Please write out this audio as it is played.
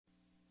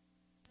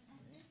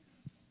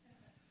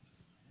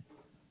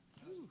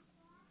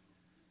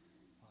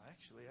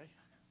Actually,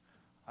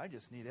 I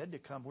just need Ed to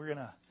come.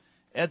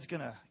 Ed's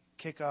gonna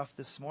kick off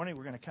this morning.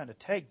 We're gonna kind of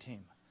tag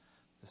team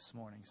this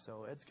morning.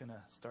 So Ed's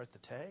gonna start the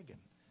tag, and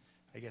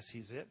I guess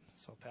he's it.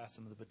 So I'll pass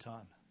him the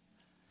baton.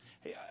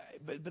 Hey,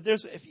 but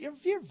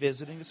if you're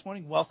visiting this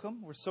morning,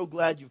 welcome. We're so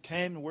glad you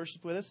came and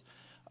worshiped with us.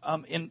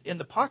 In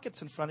the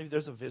pockets in front of you,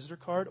 there's a visitor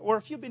card. Or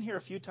if you've been here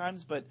a few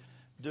times, but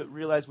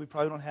realize we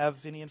probably don't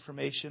have any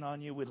information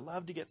on you, we'd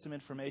love to get some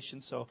information.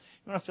 So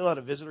you want to fill out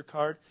a visitor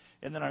card,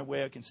 and then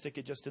I can stick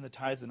it just in the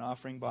tithes and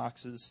offering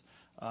boxes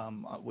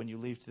when you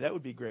leave. That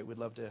would be great. We'd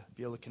love to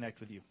be able to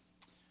connect with you.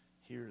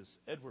 Here's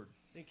Edward.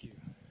 Thank you.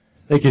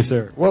 Thank you,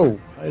 sir. Whoa.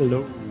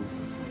 Hello.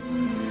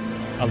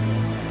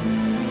 Hello.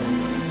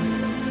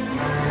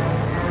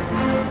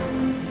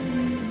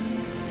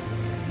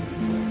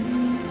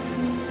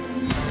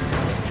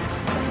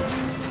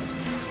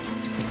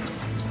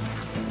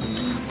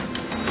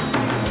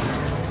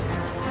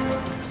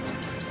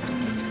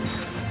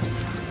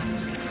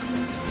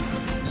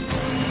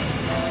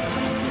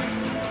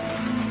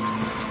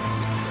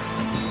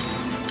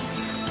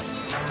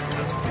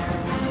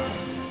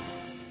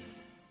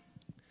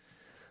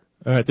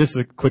 All right, this is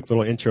a quick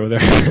little intro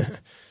there.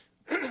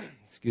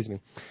 Excuse me.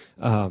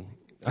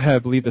 I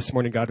believe this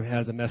morning God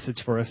has a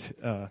message for us,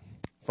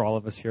 for all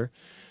of us here.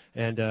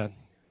 And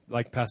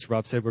like Pastor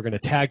Rob said, we're going to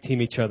tag team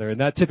each other.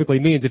 And that typically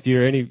means if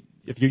you're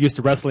used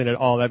to wrestling at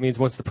all, that means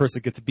once the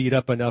person gets beat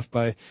up enough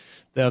by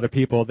the other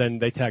people, then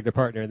they tag their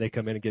partner and they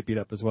come in and get beat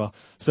up as well.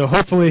 So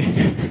hopefully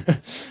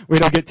we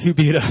don't get too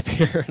beat up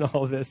here in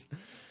all of this.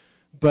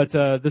 But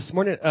this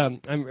morning,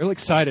 I'm really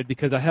excited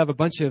because I have a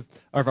bunch of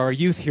our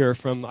youth here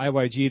from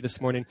IYG this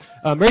morning.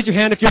 Raise your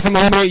hand if you're from the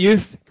Illuminate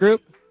Youth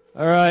Group.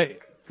 All right,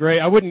 great.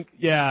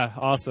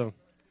 Awesome.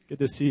 Good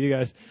to see you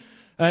guys.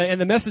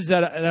 And the message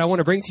that I want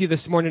to bring to you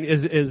this morning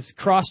is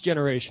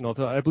cross-generational.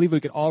 So I believe we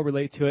could all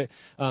relate to it,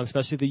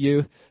 especially the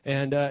youth.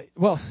 And,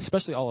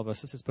 especially all of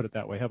us. Let's just put it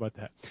that way. How about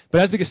that?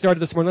 But as we get started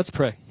this morning, let's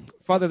pray.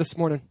 Father, this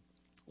morning,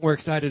 we're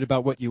excited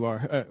about what you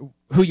are,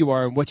 who you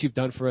are, and what you've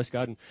done for us,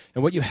 God, and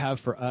what you have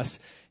for us,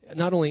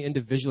 not only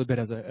individually, but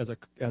as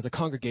a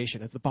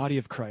congregation, as the body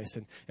of Christ,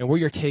 and where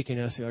you're taking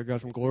us, God,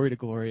 from glory to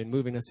glory, and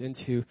moving us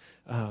into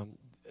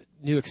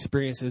new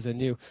experiences and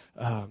new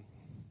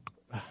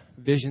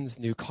visions,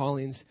 new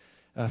callings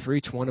for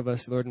each one of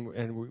us, Lord,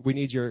 and we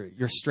need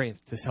your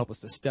strength to help us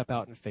to step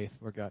out in faith,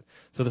 Lord God.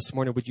 So this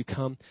morning, would you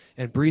come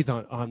and breathe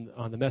on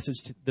the message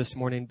this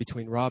morning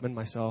between Rob and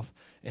myself,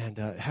 and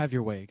have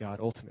your way, God,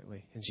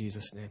 ultimately, in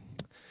Jesus' name.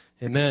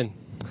 Amen.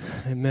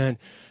 Amen.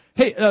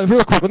 Hey,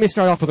 real quick, let me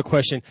start off with a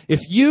question.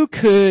 If you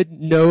could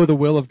know the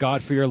will of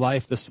God for your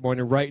life this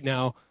morning, right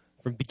now,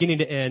 from beginning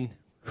to end,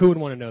 who would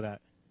want to know that?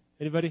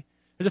 Anybody?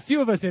 There's a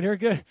few of us in here.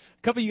 Good.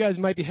 A couple of you guys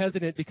might be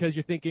hesitant because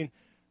you're thinking,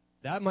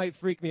 that might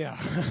freak me out.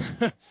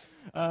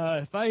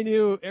 If I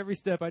knew every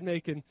step I'd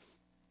make, and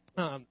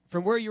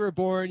from where you were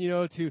born,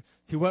 to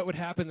what would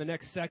happen the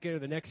next second or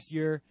the next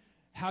year,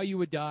 how you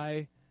would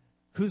die,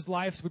 whose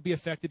lives would be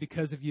affected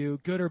because of you,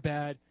 good or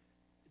bad,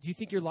 do you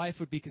think your life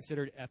would be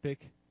considered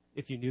epic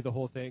if you knew the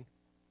whole thing?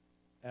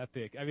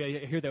 Epic. I mean,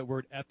 I hear that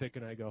word epic,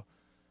 and I go,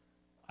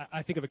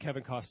 I think of a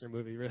Kevin Costner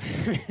movie, really.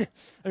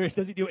 I mean,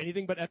 does he do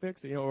anything but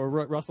epics? Or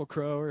Russell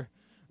Crowe,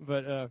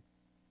 But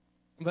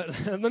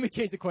let me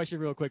change the question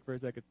real quick for a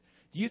second.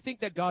 Do you think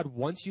that God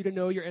wants you to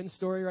know your end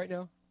story right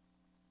now?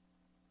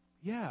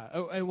 Yeah.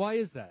 Oh, and why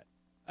is that?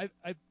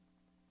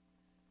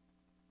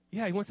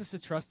 Yeah, he wants us to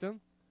trust him.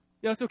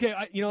 Yeah, it's okay.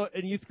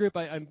 In youth group,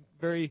 I'm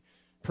very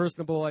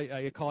personable.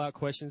 I call out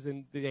questions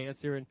and the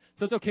answer. And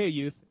so it's okay,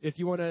 youth. If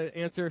you want to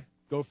answer,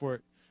 go for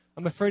it.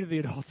 I'm afraid of the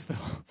adults, though.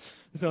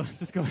 So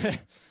just go ahead.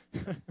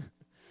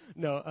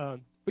 No,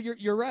 but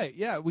you're right.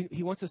 Yeah,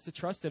 he wants us to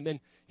trust him, and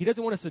he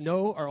doesn't want us to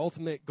know our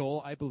ultimate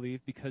goal, I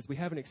believe, because we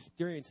haven't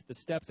experienced the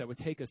steps that would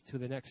take us to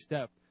the next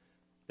step,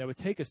 that would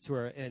take us to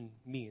our end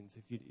means,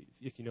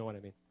 if you know what I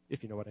mean.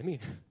 If you know what I mean.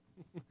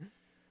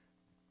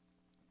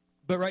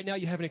 But right now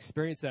you haven't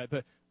experienced that.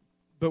 But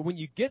when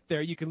you get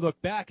there, you can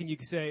look back and you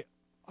can say,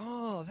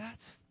 oh,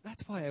 that's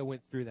why I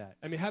went through that.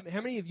 I mean, how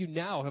many of you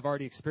now have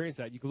already experienced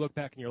that? You can look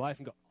back in your life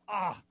and go,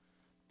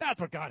 that's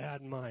what God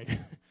had in mind.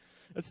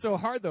 It's so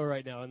hard, though,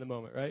 right now in the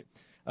moment, right?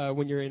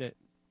 When you're in it.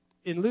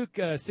 In Luke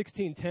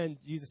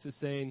 16:10, Jesus is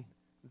saying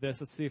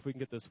this. Let's see if we can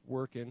get this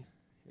working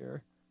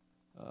here.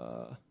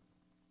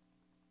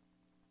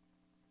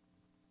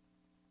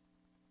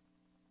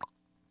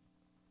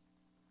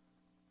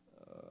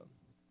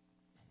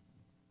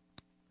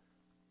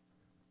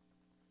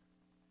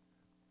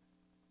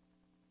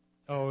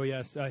 Oh,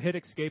 yes. Hit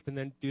escape and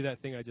then do that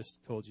thing I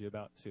just told you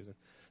about, Susan.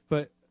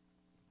 But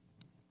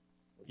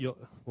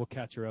we'll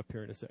catch her up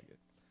here in a second.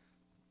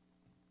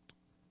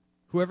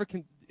 Whoever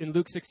can, in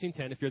Luke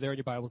 16:10, if you're there in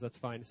your Bibles, that's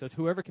fine. It says,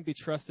 whoever can be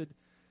trusted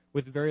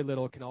with very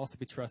little can also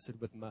be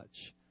trusted with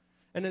much.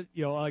 And then,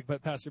 like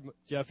what Pastor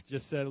Jeff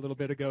just said a little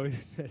bit ago, he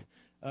said,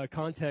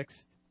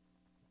 context,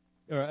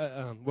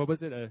 or what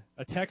was it?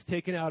 A text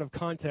taken out of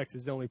context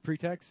is only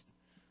pretext.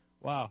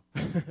 Wow.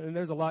 And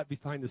there's a lot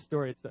behind the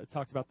story. It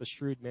talks about the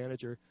shrewd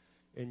manager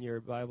in your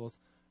Bibles.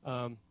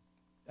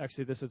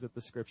 Actually, this isn't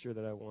the scripture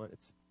that I want.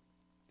 It's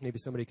maybe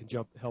somebody can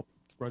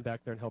run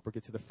back there and help her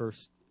get to the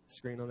first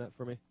screen on that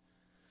for me.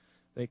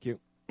 Thank you.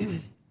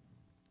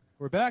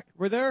 We're back.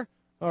 We're there.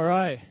 All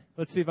right.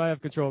 Let's see if I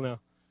have control now.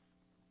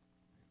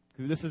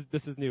 This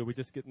is new. We're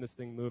just getting this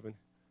thing moving.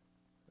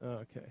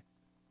 Okay.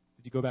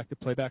 Did you go back to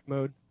playback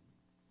mode?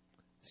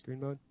 Screen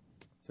mode?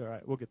 It's all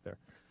right. We'll get there.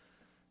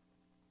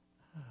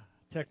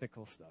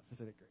 Technical stuff.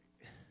 Isn't it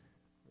great?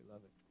 We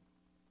love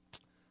it.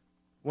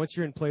 Once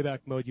you're in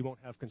playback mode, you won't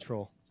have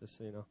control, just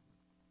so you know.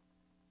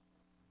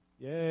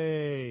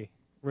 Yay.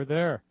 We're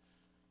there.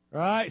 All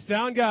right,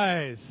 sound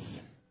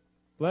guys.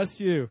 Bless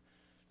you.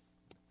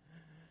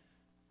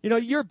 You know,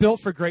 you're built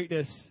for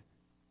greatness,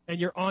 and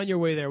you're on your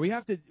way there. We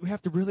have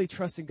to really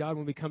trust in God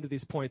when we come to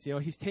these points. You know,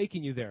 He's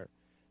taking you there.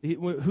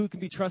 Who can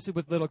be trusted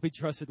with little can be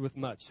trusted with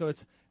much. So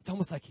it's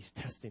almost like He's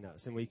testing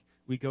us, and we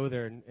go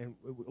there, and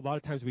a lot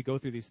of times we go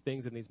through these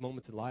things and these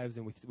moments in lives,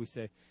 and we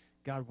say,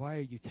 God, why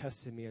are you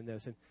testing me in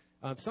this?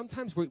 And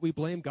sometimes we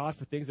blame God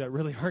for things that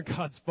really aren't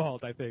God's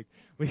fault, I think.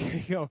 We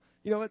go,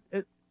 you know what,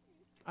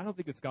 I don't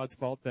think it's God's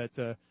fault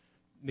that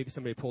maybe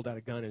somebody pulled out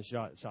a gun and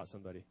shot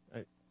somebody.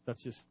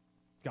 That's just,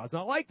 God's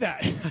not like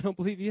that. I don't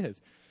believe He is.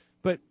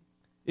 But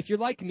if you're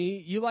like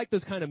me, you like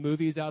those kind of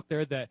movies out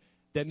there that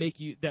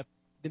make you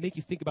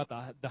think about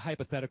the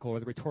hypothetical or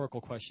the rhetorical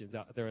questions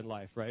out there in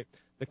life, right?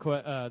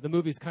 The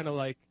movie's kind of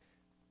like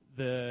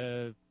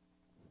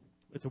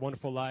It's a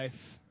Wonderful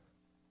Life.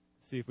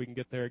 Let's see if we can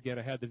get there again.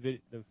 I had the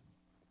video.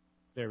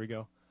 There we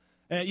go.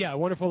 Yeah,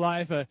 Wonderful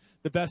Life,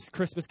 the best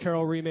Christmas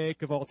Carol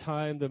remake of all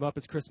time, the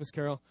Muppets Christmas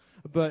Carol.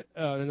 But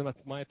and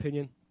that's my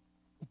opinion.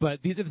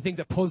 But these are the things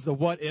that pose the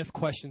what-if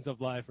questions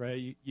of life,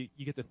 right?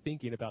 You get to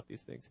thinking about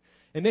these things.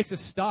 It makes us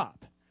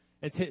stop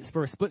and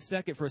for a split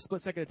second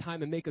of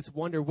time, and make us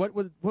wonder what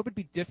would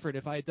be different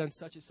if I had done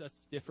such and such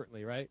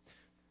differently, right?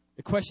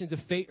 The questions of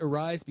fate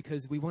arise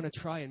because we want to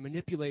try and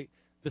manipulate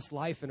this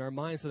life in our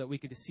minds so that we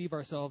can deceive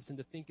ourselves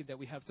into thinking that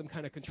we have some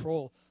kind of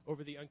control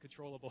over the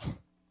uncontrollable.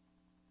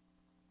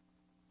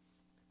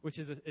 Which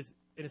is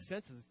in a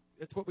sense,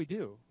 it's what we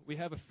do. We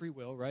have a free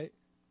will, right?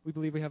 We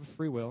believe we have a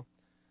free will.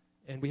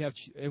 And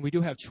we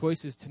do have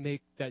choices to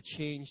make that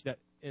change that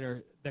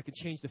can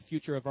change the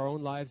future of our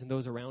own lives and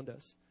those around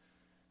us.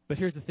 But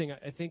here's the thing.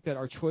 I think that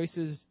our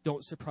choices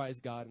don't surprise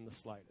God in the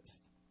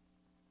slightest.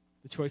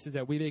 The choices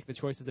that we make, the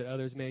choices that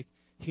others make,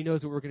 He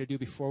knows what we're going to do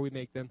before we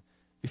make them,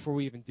 before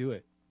we even do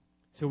it.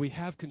 So we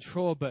have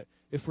control, but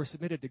if we're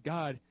submitted to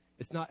God,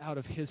 it's not out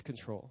of His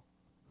control.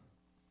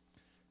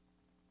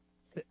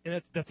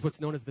 And that's what's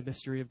known as the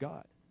mystery of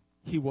God.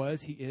 He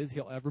was, He is,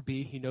 He'll ever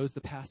be. He knows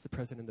the past, the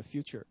present, and the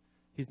future.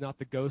 He's not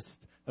the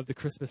ghost of the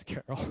Christmas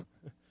Carol.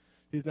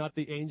 He's not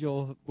the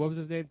angel. What was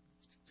his name?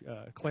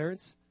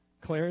 Clarence?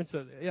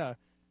 Yeah.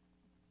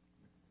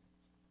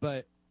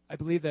 But I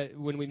believe that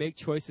when we make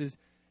choices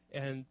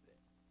and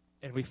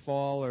we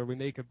fall or we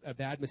make a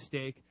bad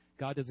mistake,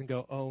 God doesn't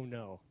go, oh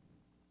no,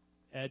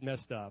 Ed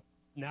messed up.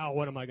 Now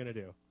what am I going to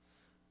do?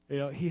 You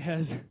know, He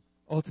has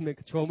ultimate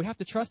control, and we have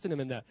to trust in Him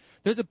in that.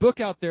 There's a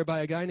book out there by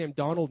a guy named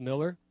Donald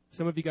Miller.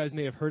 Some of you guys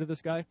may have heard of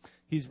this guy.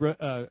 He's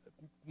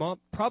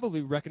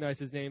probably recognize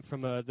his name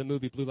from the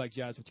movie Blue Like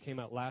Jazz, which came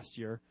out last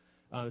year.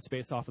 It's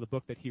based off of the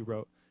book that he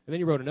wrote. And then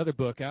he wrote another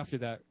book after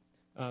that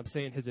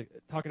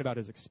talking about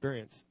his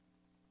experience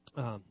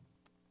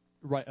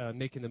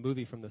making the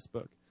movie from this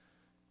book.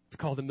 It's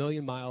called A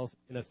Million Miles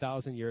in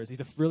 1,000 Years.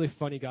 He's a really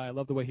funny guy. I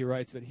love the way he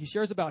writes. But he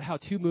shares about how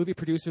two movie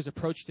producers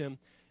approached him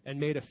and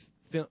made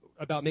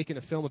about making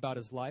a film about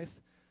his life.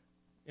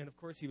 And, of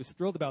course, he was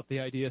thrilled about the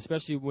idea,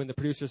 especially when the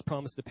producers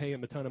promised to pay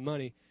him a ton of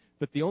money.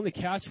 But the only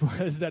catch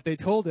was that they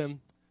told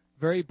him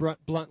very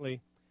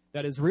bluntly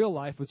that his real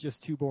life was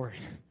just too boring.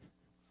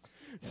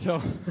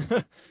 So,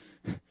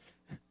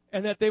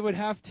 and that they would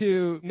have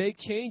to make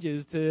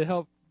changes to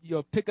help,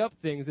 pick up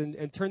things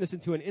and turn this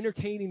into an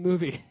entertaining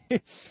movie.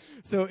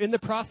 So in the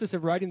process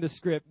of writing the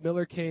script,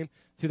 Miller came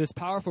to this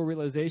powerful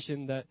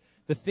realization that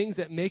the things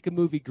that make a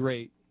movie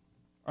great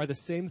are the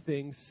same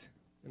things,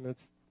 and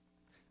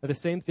are the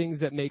same things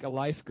that make a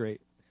life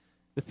great.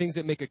 The things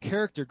that make a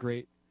character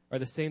great are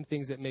the same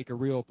things that make a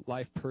real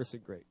life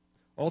person great.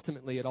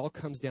 Ultimately, it all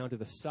comes down to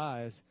the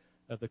size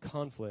of the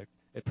conflict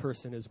a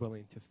person is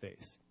willing to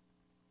face.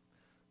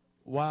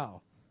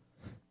 Wow.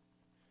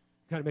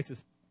 Kind of makes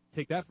us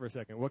take that for a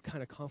second. What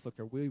kind of conflict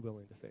are we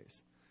willing to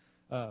face?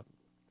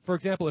 For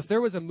example, if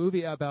there was a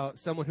movie about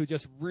someone who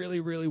just really,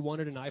 really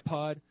wanted an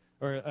iPod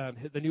or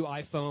the new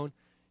iPhone,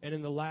 and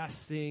in the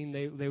last scene,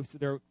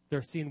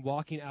 they're seen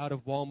walking out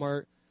of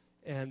Walmart,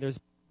 and there's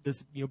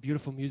this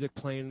beautiful music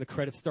playing, and the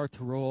credits start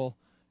to roll,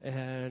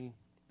 and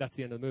that's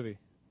the end of the movie.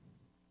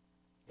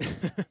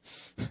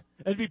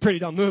 That'd be a pretty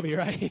dumb movie,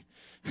 right?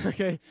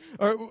 Okay.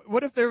 Or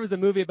what if there was a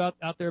movie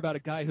out there about a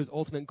guy whose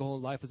ultimate goal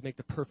in life was make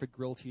the perfect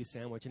grilled cheese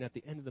sandwich, and at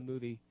the end of the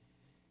movie,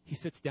 he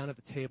sits down at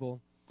the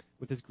table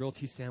with his grilled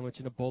cheese sandwich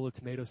and a bowl of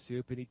tomato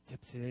soup, and he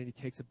dips it in, and he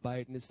takes a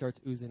bite, and it starts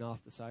oozing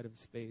off the side of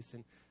his face,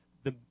 and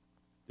the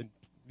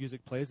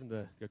music plays, and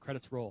the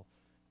credits roll.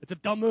 It's a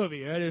dumb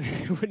movie, right?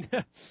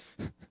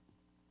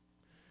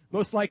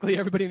 most likely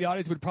everybody in the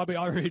audience would probably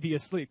already be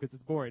asleep because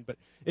it's boring. But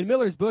in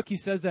Miller's book, he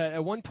says that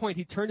at one point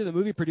he turned to the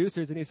movie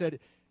producers and he said,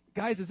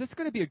 guys, is this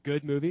going to be a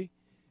good movie?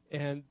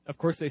 And, of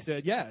course, they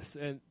said yes.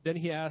 And then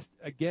he asked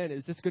again,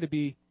 is this going to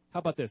be, how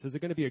about this? Is it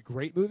going to be a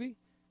great movie?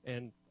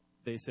 And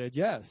they said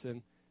yes.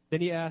 And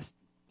then he asked,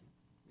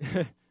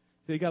 so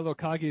he got a little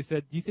cocky. He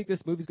said, do you think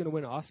this movie's going to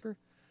win an Oscar?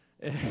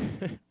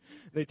 And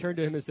they turned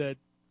to him and said,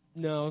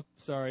 no,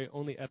 sorry,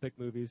 only epic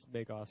movies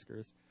make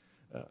Oscars.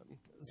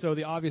 So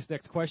the obvious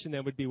next question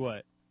then would be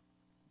what?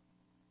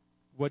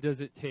 What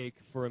does it take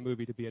for a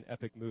movie to be an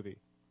epic movie?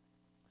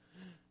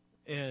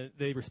 And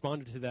they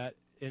responded to that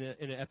in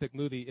an epic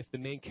movie. If the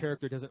main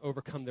character doesn't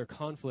overcome their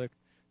conflict,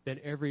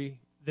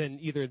 then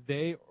either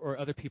they or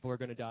other people are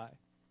going to die.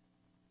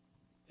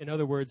 In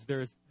other words,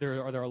 there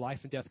are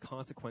life and death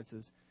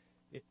consequences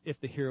if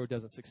the hero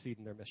doesn't succeed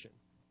in their mission.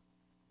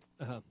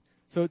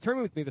 So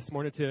turn with me this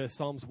morning to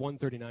Psalms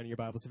 139 in your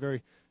Bible. It's a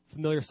very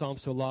familiar psalm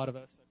to a lot of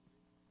us.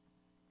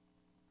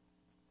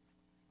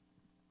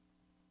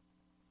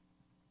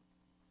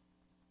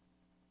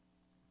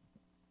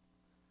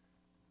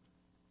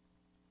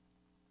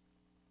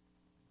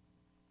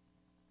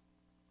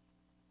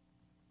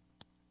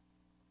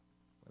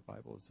 My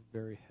Bible is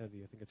very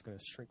heavy. I think it's going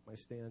to shrink my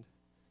stand.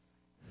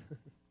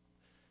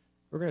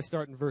 We're going to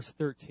start in verse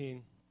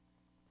 13.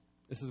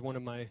 This is one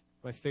of my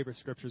favorite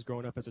scriptures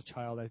growing up as a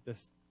child.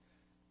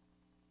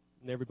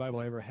 In every Bible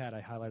I ever had,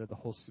 I highlighted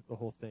the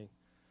whole thing.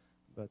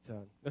 But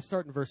let's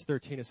start in verse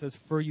 13. It says,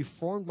 "For you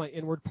formed my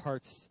inward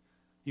parts,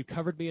 you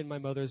covered me in my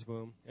mother's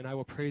womb, and I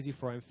will praise you,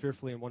 for I am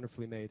fearfully and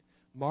wonderfully made.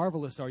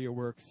 Marvelous are your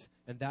works,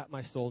 and that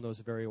my soul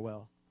knows very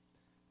well.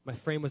 My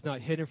frame was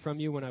not hidden from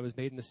you when I was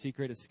made in the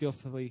secret and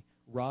skillfully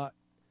wrought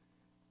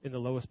in the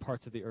lowest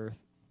parts of the earth.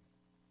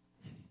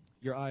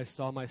 Your eyes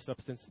saw my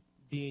substance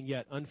being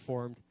yet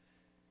unformed,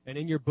 and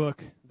in your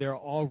book they are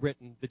all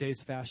written, the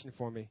days fashioned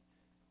for me,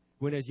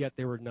 when as yet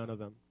there were none of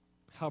them.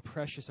 How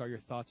precious are your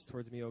thoughts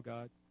towards me, O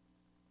God!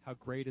 How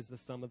great is the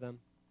sum of them!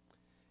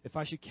 If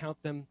I should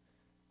count them,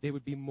 they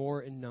would be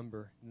more in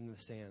number than the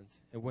sands.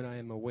 And when I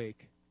am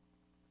awake,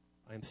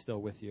 I am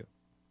still with you."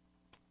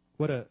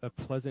 What a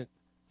pleasant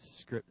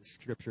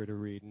scripture to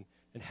read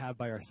and have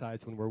by our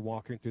sides when we're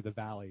walking through the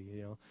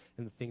valley,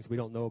 and the things we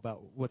don't know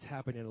about what's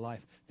happening in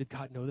life. Did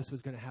God know this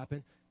was going to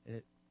happen?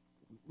 And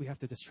we have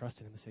to just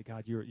trust in him and say,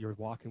 God, you're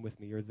walking with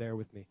me. You're there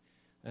with me.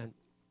 And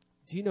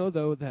do you know,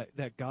 though,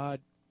 that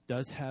God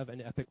does have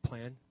an epic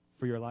plan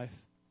for your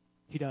life?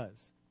 He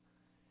does.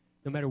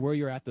 No matter where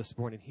you're at this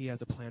morning, he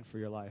has a plan for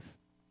your life.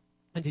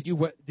 And did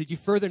you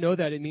further know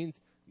that it means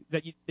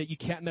that you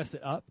can't mess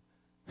it up?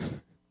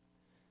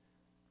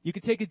 You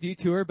could take a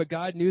detour, but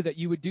God knew that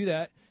you would do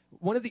that.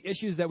 One of the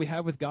issues that we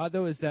have with God,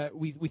 though, is that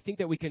we think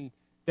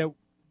that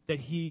that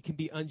he can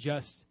be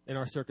unjust in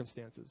our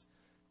circumstances.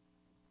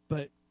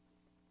 But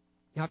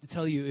I have to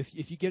tell you,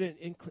 if you get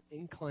an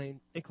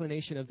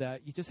inclination of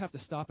that, you just have to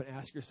stop and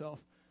ask yourself,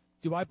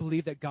 do I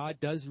believe that God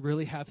does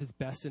really have his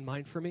best in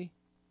mind for me?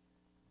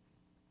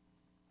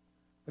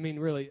 I mean,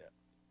 really,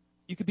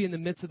 you could be in the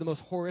midst of the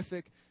most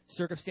horrific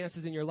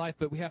circumstances in your life,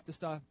 but we have to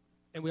stop,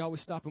 and we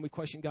always stop and we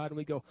question God and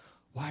we go,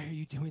 why are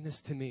you doing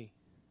this to me?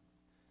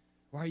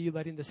 Why are you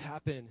letting this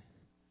happen?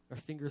 Our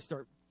fingers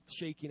start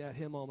shaking at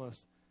him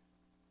almost.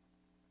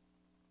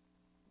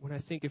 When I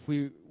think if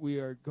we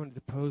are going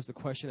to pose the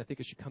question, I think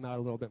it should come out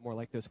a little bit more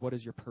like this. What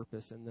is your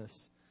purpose in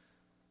this?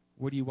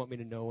 What do you want me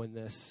to know in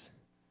this?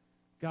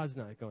 God's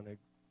not going to,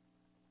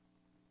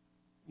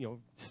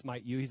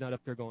 smite you. He's not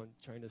up there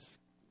trying to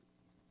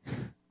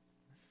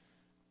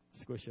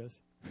squish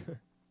us.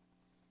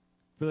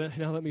 But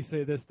now let me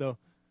say this, though.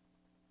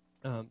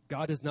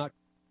 God does not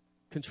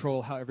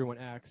control how everyone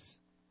acts.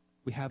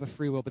 We have a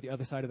free will, but the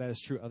other side of that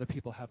is true. Other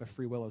people have a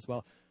free will as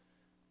well.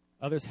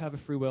 Others have a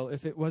free will.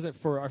 If it wasn't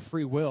for our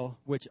free will,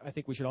 which I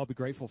think we should all be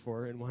grateful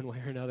for in one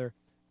way or another,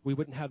 we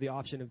wouldn't have the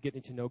option of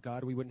getting to know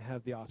God. We wouldn't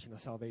have the option of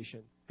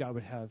salvation. God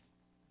would have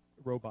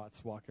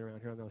robots walking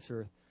around here on this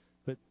earth.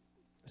 But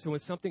so when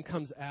something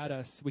comes at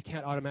us, we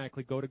can't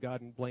automatically go to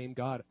God and blame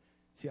God.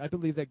 See, I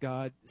believe that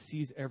God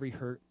sees every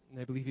hurt, and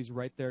I believe he's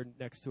right there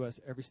next to us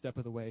every step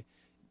of the way.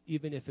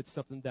 Even if it's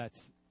something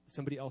that's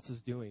somebody else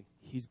is doing,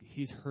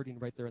 he's hurting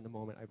right there in the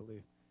moment, I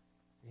believe.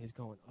 And he's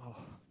going, oh,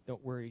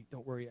 don't worry.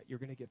 You're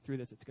going to get through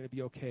this. It's going to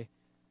be okay.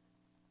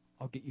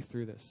 I'll get you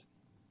through this.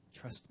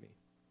 Trust me.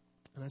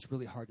 And that's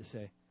really hard to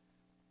say.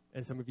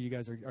 And some of you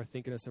guys are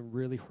thinking of some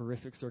really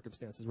horrific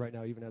circumstances right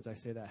now, even as I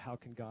say that. How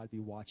can God be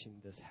watching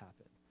this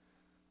happen?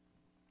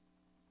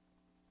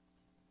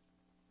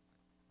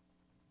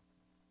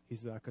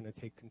 He's not going to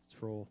take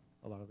control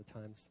a lot of the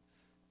times,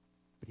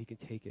 but he can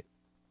take it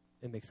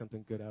and make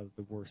something good out of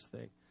the worst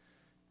thing.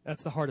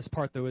 That's the hardest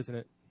part, though, isn't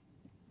it?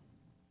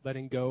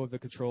 Letting go of the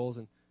controls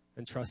and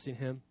trusting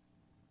him.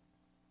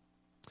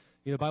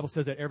 The Bible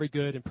says that every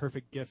good and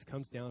perfect gift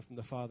comes down from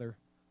the Father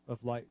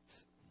of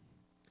lights.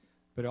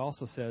 But it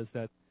also says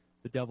that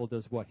the devil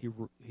does what?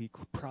 He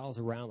prowls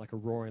around like a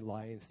roaring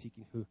lion,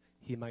 seeking who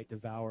he might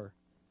devour.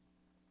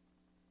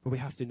 But we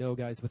have to know,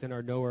 guys, within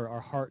our knower, our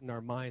heart and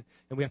our mind,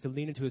 and we have to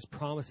lean into his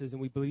promises,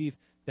 and we believe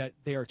that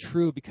they are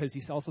true because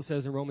he also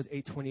says in Romans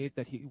 8:28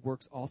 that he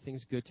works all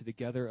things good to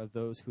together of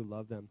those who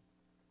love them.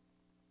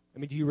 I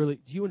mean, do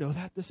you know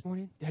that this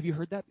morning? Have you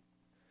heard that?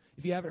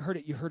 If you haven't heard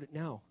it, you heard it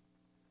now.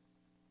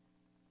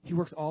 He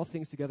works all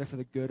things together for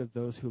the good of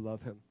those who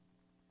love him.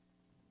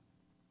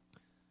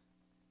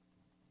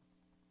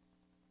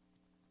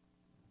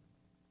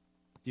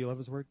 Do you love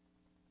his word?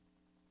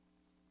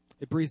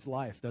 It breathes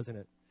life, doesn't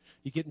it?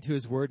 You get into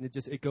his word, and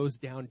it goes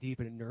down deep,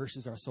 and it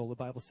nourishes our soul. The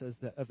Bible says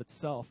that of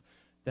itself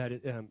that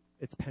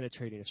it's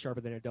penetrating. It's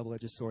sharper than a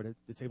double-edged sword.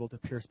 It's able to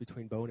pierce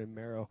between bone and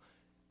marrow.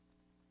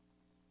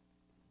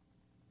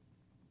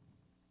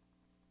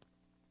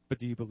 But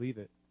do you believe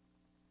it?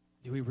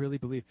 Do we really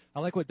believe? I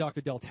like what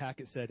Dr. Del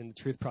Tackett said in the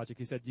Truth Project.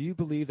 He said, do you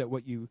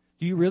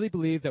really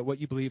believe that what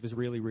you believe is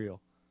really real?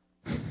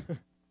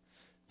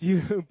 Do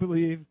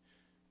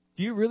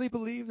you really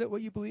believe that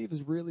what you believe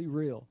is really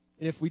real?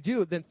 And if we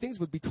do, then things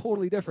would be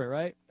totally different,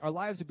 right? Our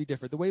lives would be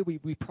different. The way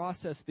we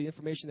process the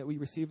information that we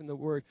receive in the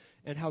Word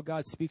and how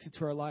God speaks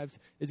into our lives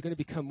is going to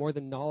become more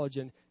than knowledge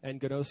and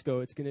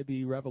gnosko. It's going to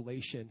be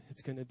revelation.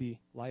 It's going to be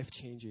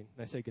life-changing.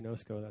 And I say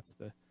gnosko, that's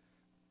the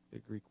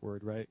Greek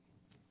word, right,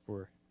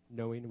 for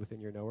knowing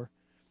within your knower.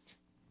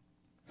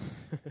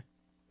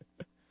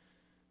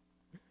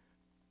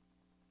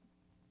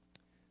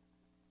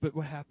 But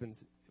what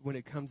happens when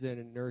it comes in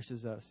and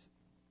nourishes us?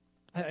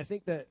 I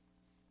think that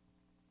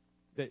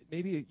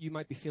maybe you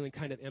might be feeling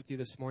kind of empty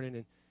this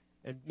morning,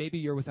 and maybe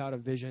you're without a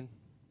vision.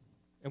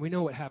 And we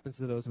know what happens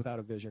to those without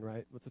a vision,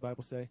 right? What's the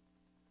Bible say?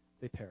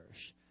 They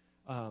perish.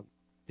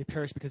 They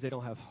perish because they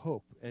don't have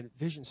hope, and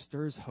vision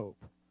stirs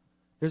hope.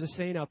 There's a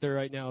saying out there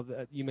right now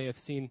that you may have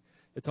seen.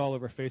 It's all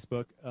over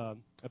Facebook.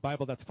 A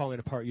Bible that's falling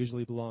apart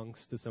usually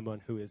belongs to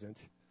someone who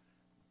isn't.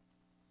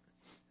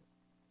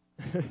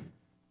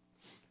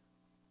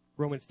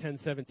 Romans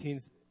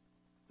 10:17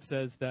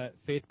 says that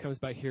faith comes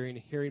by hearing,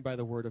 hearing by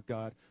the word of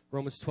God.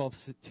 Romans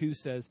 12:2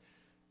 says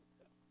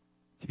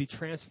to be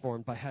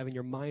transformed by having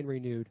your mind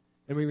renewed.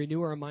 And we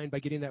renew our mind by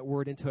getting that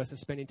word into us and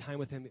spending time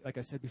with him. Like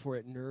I said before,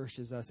 it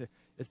nourishes us.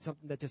 It's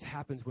something that just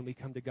happens when we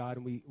come to God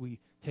and we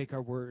take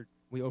our word,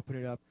 we open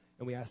it up,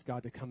 and we ask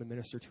God to come and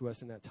minister to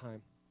us in that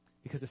time.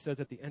 Because it says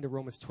at the end of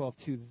Romans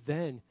 12:2,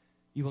 then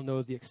you will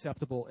know the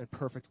acceptable and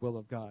perfect will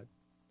of God.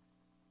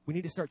 We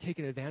need to start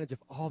taking advantage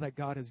of all that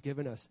God has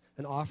given us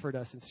and offered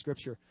us in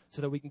Scripture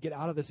so that we can get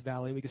out of this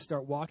valley and we can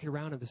start walking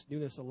around in this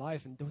newness of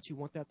life. And don't you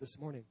want that this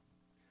morning?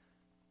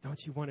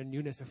 Don't you want a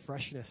newness, a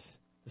freshness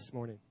this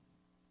morning?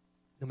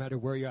 No matter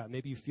where you're at.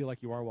 Maybe you feel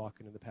like you are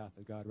walking in the path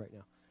of God right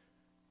now.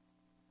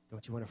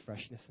 Don't you want a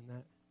freshness in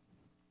that?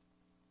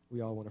 We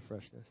all want a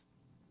freshness.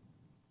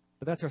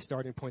 But that's our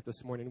starting point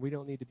this morning. We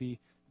don't need to be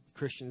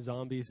Christian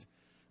zombies.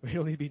 We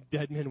don't need to be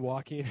dead men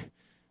walking.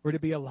 We're to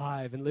be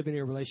alive and living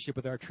in a relationship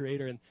with our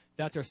Creator, and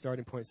that's our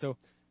starting point. So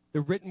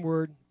the written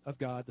word of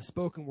God, the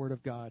spoken word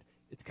of God,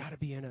 it's got to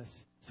be in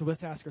us. So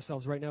let's ask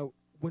ourselves right now,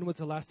 when was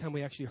the last time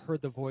we actually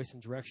heard the voice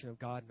and direction of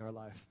God in our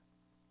life?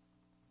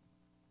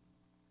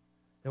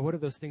 Now, what are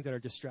those things that are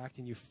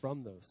distracting you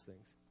from those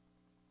things?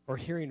 Or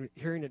hearing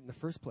it in the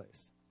first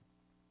place?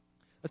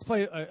 Let's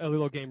play a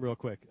little game real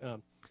quick.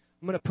 I'm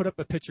going to put up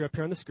a picture up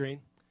here on the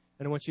screen,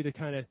 and I want you to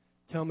kind of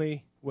tell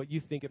me what you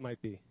think it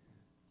might be.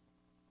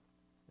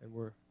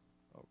 And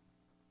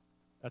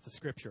that's a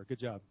scripture. Good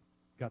job.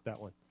 Got that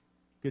one.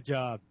 Good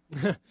job.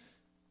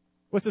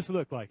 What's this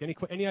look like?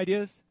 Any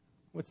ideas?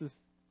 What's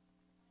this?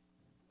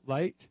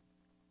 Light?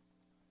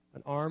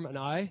 An arm? An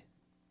eye?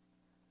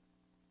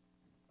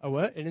 A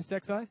what? An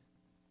insect's eye?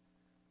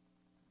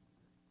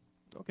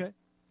 Okay.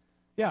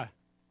 Yeah.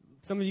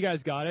 Some of you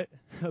guys got it.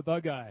 A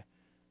bug eye.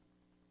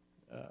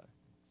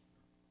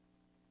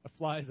 A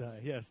fly's eye.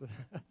 Yes.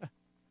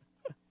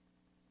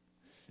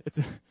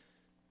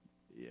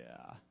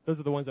 Yeah. Those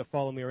are the ones that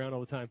follow me around all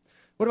the time.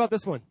 What about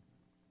this one?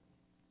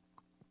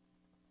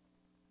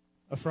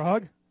 A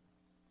frog?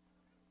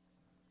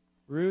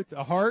 Roots?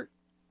 A heart?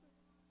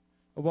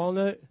 A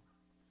walnut?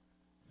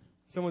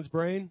 Someone's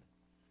brain?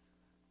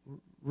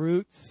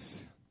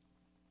 Roots?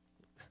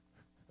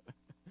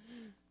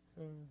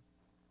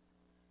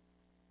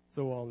 It's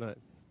a walnut.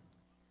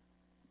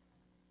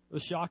 It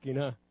was shocking,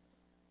 huh?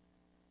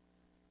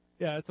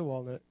 Yeah, it's a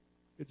walnut.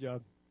 Good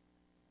job.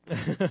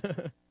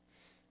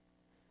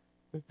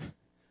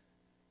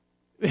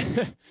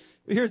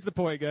 Here's the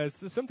point, guys.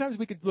 So sometimes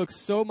we could look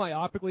so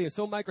myopically and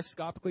so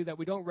microscopically that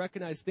we don't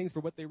recognize things for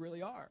what they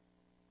really are.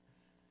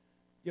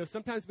 You know,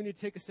 sometimes we need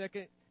to take a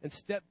second and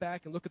step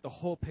back and look at the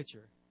whole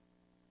picture.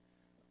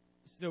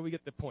 So we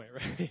get the point,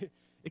 right?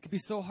 It can be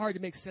so hard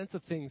to make sense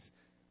of things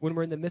when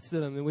we're in the midst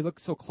of them and we look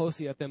so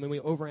closely at them and we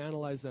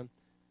overanalyze them.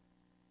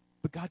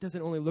 But God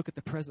doesn't only look at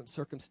the present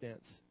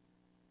circumstance.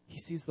 He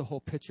sees the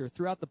whole picture.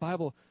 Throughout the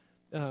Bible,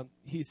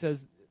 he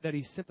says that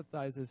he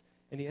sympathizes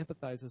and he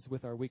empathizes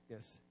with our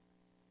weakness.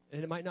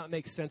 And it might not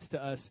make sense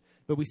to us,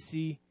 but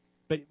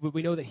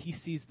we know that he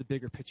sees the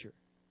bigger picture.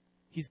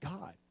 He's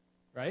God,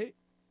 right?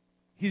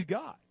 He's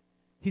God.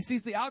 He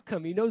sees the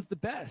outcome. He knows the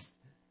best.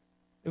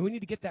 And we need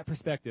to get that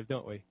perspective,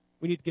 don't we?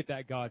 We need to get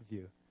that God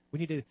view. We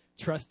need to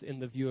trust in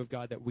the view of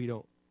God that we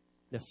don't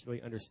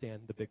necessarily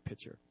understand the big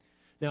picture.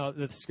 Now,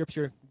 the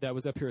scripture that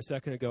was up here a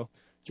second ago,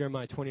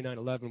 Jeremiah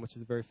 29:11, which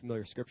is a very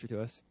familiar scripture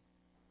to us.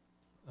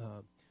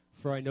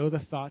 For I know the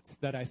thoughts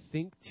that I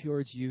think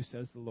towards you,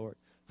 says the Lord.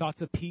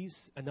 Thoughts of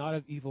peace and not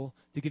of evil,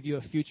 to give you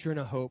a future and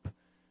a hope.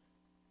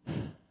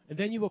 And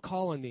then you will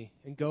call on me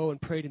and go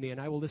and pray to me,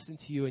 and I will listen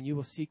to you, and you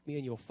will seek me,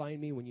 and you will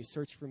find me when you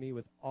search for me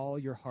with all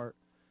your heart,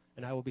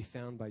 and I will be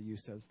found by you,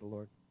 says the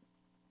Lord.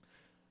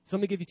 So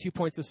let me give you 2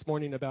 points this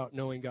morning about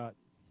knowing God,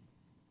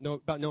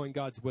 about knowing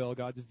God's will,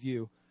 God's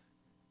view.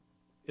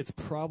 It's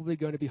probably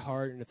going to be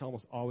hard, and it's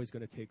almost always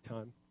going to take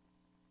time.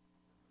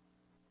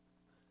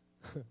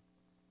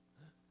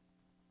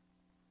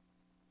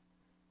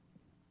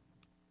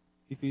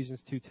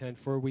 Ephesians 2:10,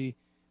 for we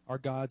are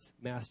God's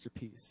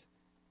masterpiece.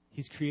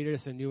 He's created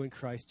us anew in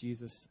Christ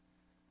Jesus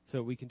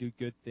so we can do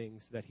good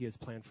things that he has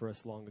planned for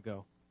us long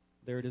ago.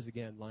 There it is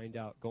again, lined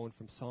out, going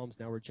from Psalms.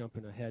 Now we're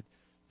jumping ahead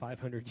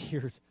 500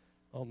 years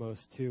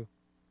almost to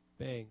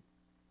bang.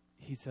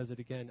 He says it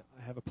again,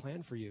 I have a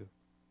plan for you,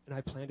 and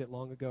I planned it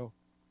long ago.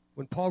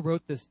 When Paul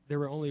wrote this, there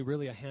were only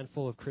really a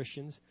handful of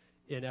Christians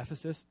in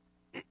Ephesus,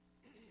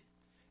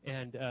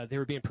 and they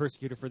were being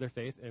persecuted for their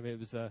faith. And it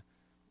was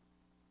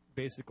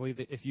basically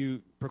that if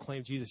you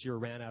proclaimed Jesus, you were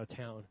ran out of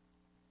town.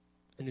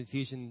 In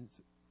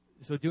Ephesians,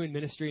 so doing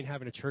ministry and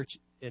having a church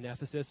in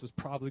Ephesus was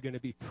probably going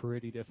to be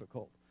pretty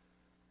difficult.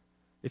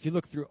 If you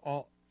look through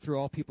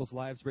all people's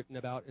lives written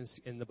about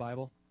in the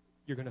Bible,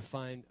 you're going to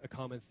find a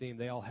common theme.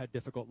 They all had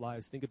difficult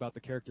lives. Think about the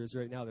characters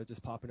right now. They're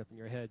just popping up in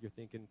your head. You're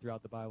thinking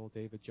throughout the Bible,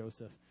 David,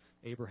 Joseph,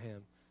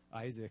 Abraham,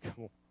 Isaac.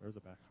 Oh, there's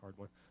a hard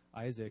one.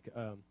 Isaac,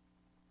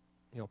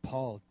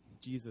 Paul,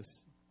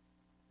 Jesus.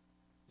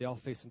 They all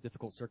face some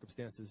difficult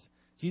circumstances.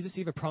 Jesus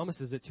even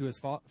promises it to his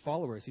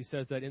followers. He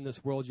says that in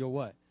this world, you'll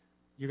what?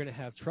 You're going to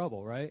have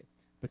trouble, right?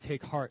 But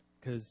take heart,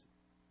 because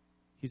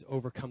he's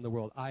overcome the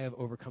world. I have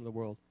overcome the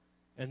world.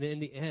 And then in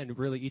the end,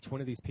 really, each one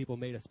of these people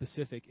made a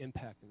specific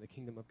impact in the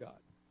kingdom of God.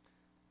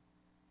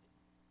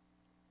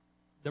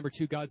 Number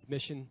 2, God's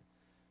mission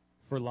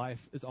for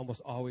life is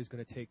almost always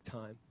going to take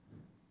time.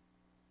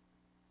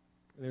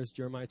 And there's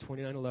Jeremiah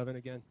 29:11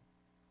 again.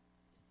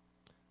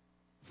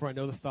 For I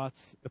know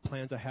the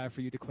plans I have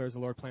for you, declares the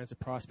Lord, plans to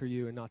prosper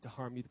you and not to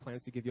harm you, the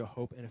plans to give you a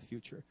hope and a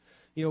future.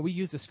 You know, we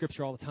use this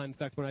scripture all the time. In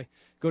fact, when I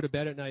go to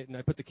bed at night and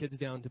I put the kids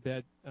down to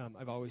bed,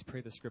 I've always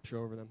prayed the scripture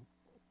over them.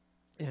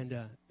 And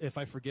if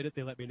I forget it,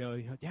 they let me know,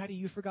 Daddy,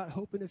 you forgot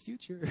hope in the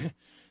future.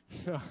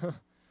 So,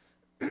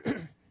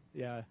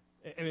 yeah,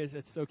 I mean,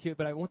 it's so cute.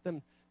 But I want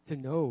them to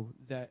know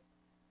that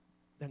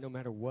no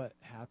matter what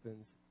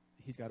happens,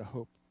 he's got a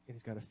hope and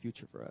he's got a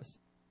future for us.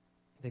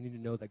 They need to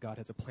know that God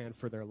has a plan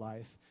for their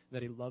life, and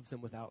that he loves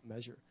them without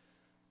measure.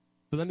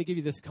 But let me give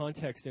you this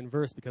context in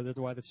verse, because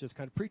otherwise it's just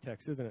kind of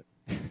pretext, isn't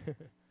it?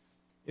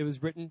 It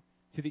was written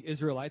to the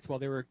Israelites while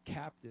they were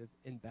captive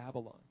in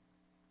Babylon.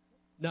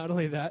 Not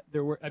only that,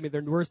 their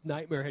worst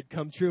nightmare had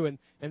come true, and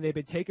they'd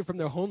been taken from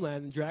their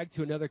homeland and dragged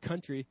to another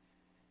country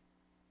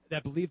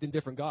that believed in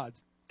different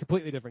gods,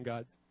 completely different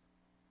gods.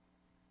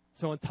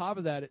 So on top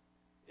of that,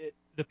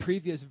 the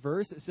previous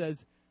verse, it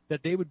says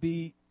that they would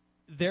be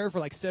there for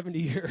like 70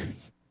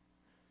 years.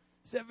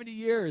 70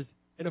 years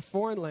in a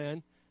foreign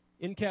land,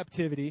 in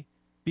captivity,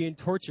 being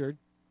tortured.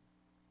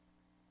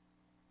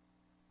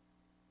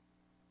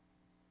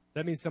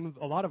 That means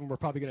a lot of them were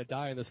probably going to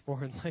die in this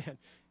foreign land.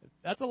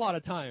 That's a lot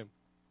of time.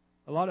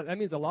 That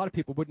means a lot of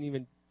people wouldn't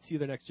even see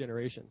their next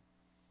generation.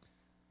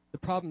 The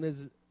problem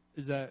is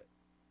that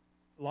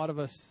a lot of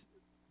us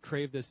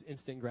crave this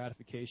instant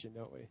gratification,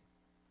 don't we?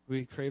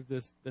 We crave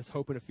this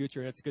hope in the future,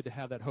 and it's good to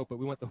have that hope, but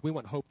we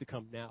want hope to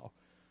come now.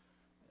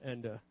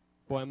 And,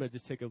 boy, I'm going to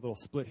just take a little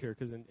split here,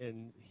 because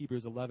in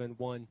Hebrews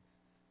 11:1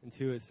 and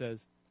 2, it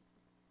says,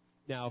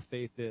 now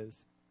faith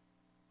is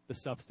the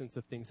substance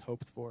of things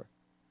hoped for,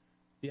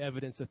 the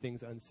evidence of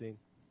things unseen.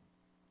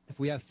 If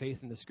we have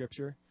faith in the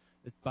Scripture,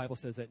 the Bible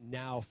says that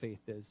now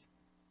faith is.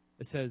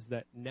 It says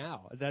that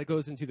now. That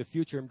goes into the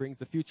future and brings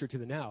the future to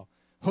the now.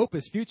 Hope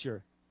is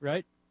future,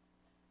 right?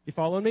 You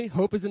following me?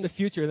 Hope is in the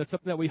future. That's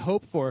something that we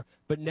hope for,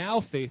 but now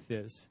faith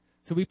is.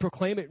 So we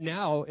proclaim it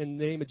now in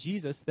the name of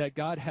Jesus that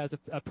God has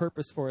a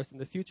purpose for us in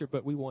the future,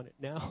 but we want it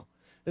now.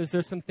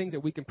 There's some things that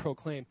we can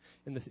proclaim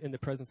in the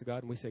presence of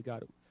God, and we say,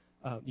 God,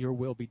 your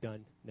will be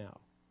done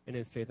now. And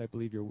in faith, I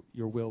believe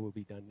your will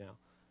be done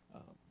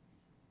now.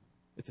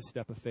 It's a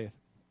step of faith.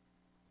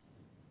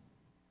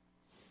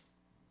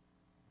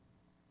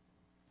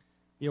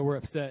 You know, we're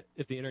upset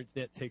if the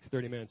internet takes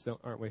 30 minutes,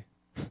 aren't we?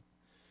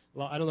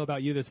 Well, I don't know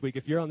about you this week.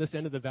 If you're on this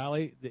end of the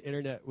valley, the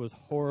internet was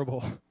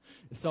horrible.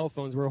 The cell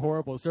phones were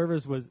horrible.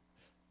 Service was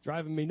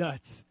driving me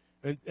nuts.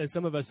 And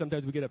some of us,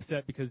 sometimes we get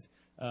upset because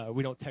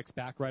we don't text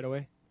back right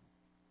away.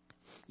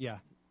 Yeah.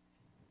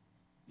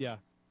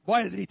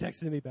 Why isn't he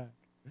texting me back?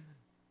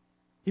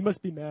 He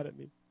must be mad at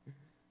me.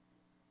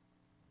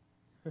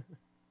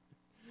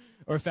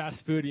 Or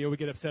fast food, we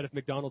get upset if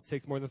McDonald's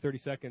takes more than 30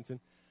 seconds. And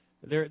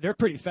they're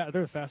pretty fast.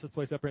 They're the fastest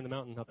place up here in the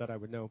mountain. Not that I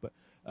would know, but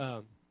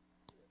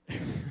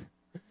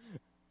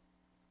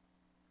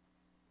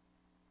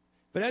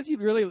But as you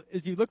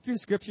look through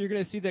Scripture, you're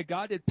going to see that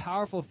God did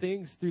powerful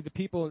things through the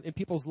people in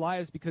people's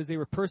lives because they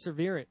were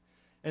perseverant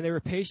and they were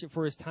patient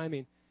for His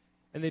timing,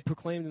 and they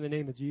proclaimed in the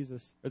name of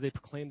Jesus, or they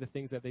proclaimed the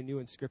things that they knew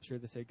in Scripture.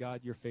 They say,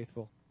 "God, you're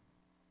faithful,"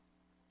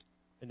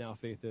 and now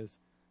faith is.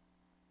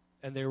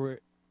 And they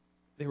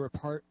were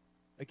part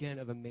again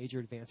of a major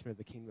advancement of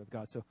the kingdom of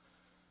God. So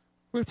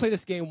we're going to play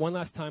this game one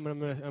last time,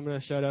 and I'm going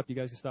to shut up. You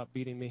guys can stop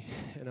beating me,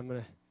 and I'm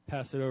going to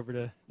pass it over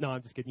to. No,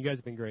 I'm just kidding. You guys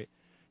have been great.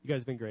 You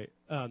guys have been great.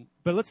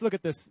 But let's look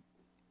at this.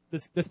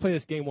 Let's play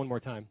this game one more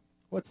time.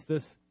 What's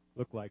this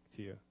look like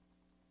to you?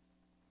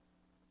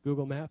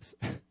 Google Maps?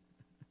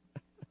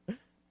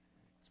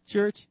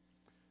 Church?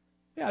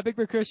 Yeah, Big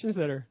Bear Christian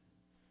Center.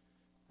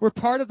 We're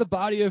part of the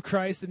body of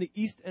Christ in the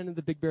east end of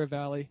the Big Bear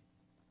Valley.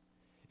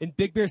 In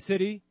Big Bear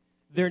City,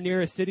 they're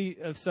near a city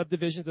of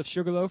subdivisions of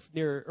Sugarloaf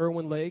near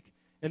Irwin Lake,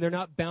 and they're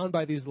not bound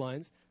by these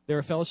lines. They're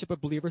a fellowship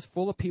of believers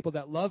full of people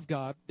that love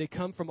God. They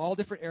come from all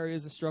different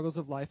areas and struggles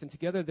of life, and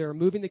together they're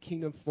moving the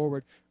kingdom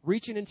forward,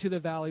 reaching into the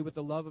valley with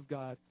the love of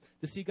God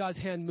to see God's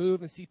hand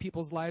move and see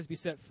people's lives be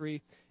set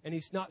free. And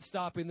He's not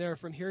stopping there.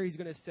 From here, He's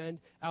going to send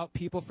out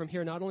people from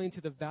here, not only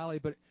into the valley,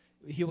 but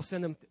He will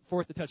send them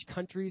forth to touch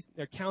countries,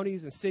 their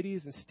counties and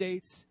cities and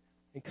states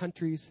and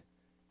countries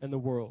and the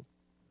world.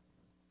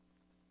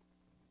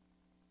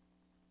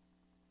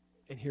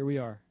 And here we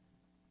are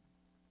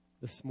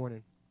this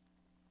morning.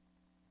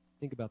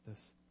 Think about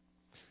this.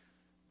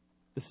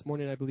 This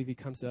morning, I believe He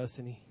comes to us,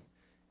 and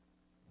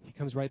He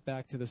comes right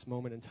back to this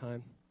moment in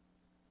time.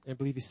 And I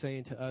believe He's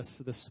saying to us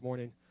this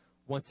morning,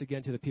 once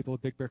again to the people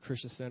of Big Bear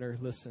Christian Center,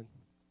 listen,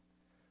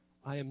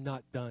 I am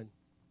not done.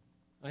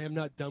 I am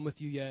not done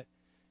with you yet.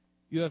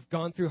 You have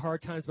gone through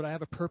hard times, but I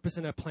have a purpose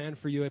and a plan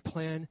for you, a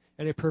plan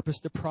and a purpose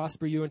to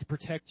prosper you and to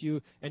protect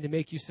you and to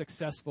make you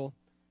successful.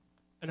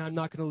 And I'm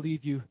not going to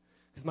leave you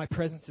because my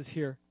presence is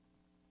here.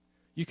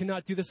 You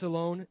cannot do this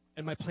alone,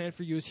 and my plan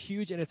for you is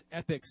huge and it's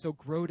epic. So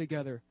grow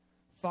together,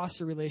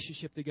 foster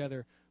relationship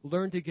together,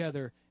 learn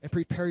together, and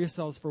prepare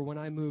yourselves for when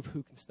I move,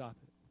 who can stop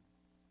it?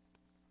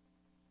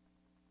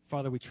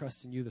 Father, we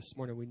trust in you this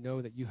morning. We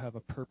know that you have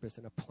a purpose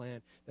and a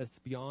plan that's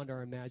beyond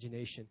our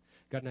imagination.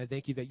 God, and I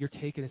thank you that you're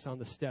taking us on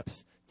the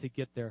steps to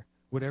get there.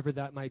 Whatever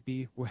that might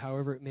be, or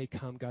however it may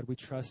come, God, we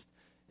trust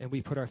and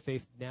we put our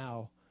faith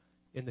now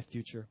in the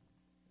future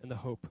and the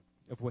hope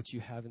of what you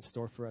have in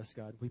store for us,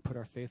 God. We put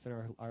our faith in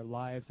our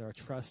lives, our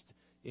trust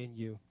in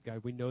you.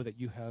 God, we know that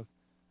you have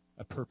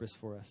a purpose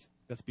for us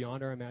that's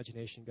beyond our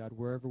imagination, God,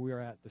 wherever we are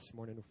at this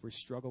morning. If we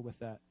struggle with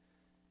that,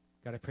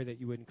 God, I pray that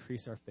you would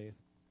increase our faith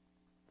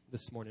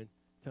this morning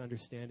to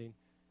understanding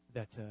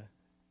that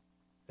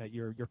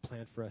your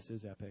plan for us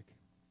is epic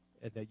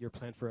and that your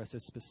plan for us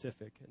is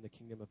specific in the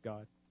kingdom of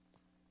God.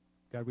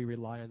 God, we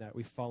rely on that.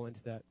 We fall into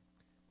that.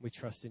 We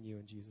trust in you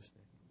in Jesus'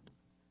 name.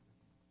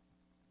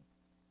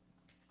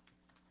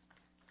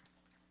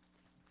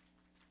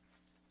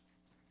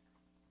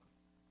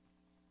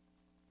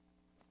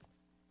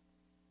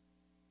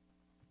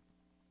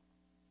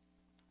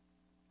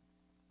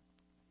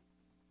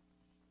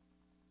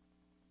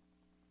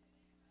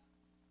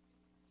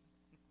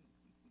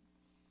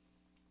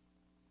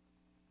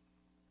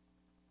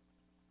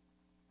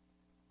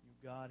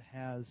 God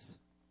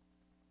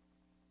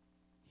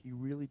He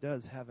really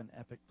does have an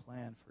epic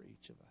plan for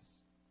each of us.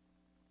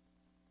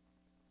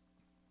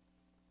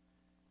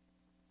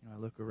 You know, I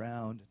look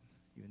around, and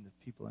even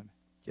the people I'm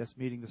just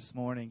meeting this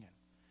morning,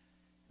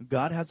 and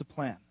God has a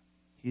plan.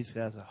 He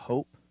has a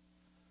hope,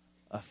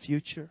 a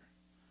future.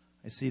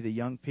 I see the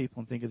young people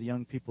and think of the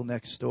young people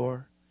next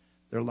door.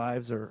 Their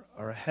lives are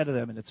ahead of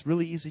them, and it's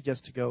really easy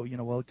just to go,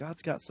 well,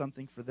 God's got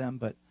something for them,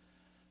 but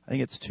I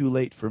think it's too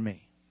late for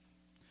me.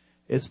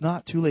 It's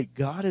not too late.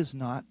 God is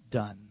not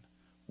done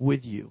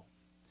with you.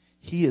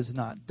 He is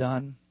not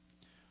done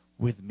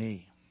with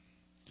me.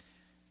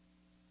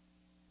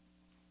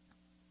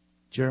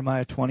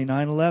 Jeremiah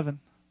 29:11.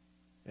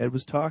 Ed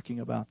was talking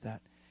about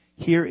that.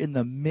 Here in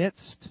the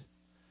midst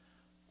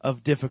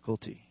of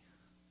difficulty,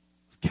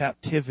 of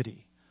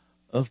captivity,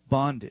 of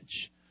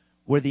bondage,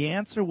 where the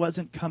answer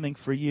wasn't coming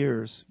for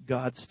years,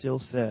 God still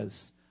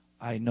says,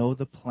 I know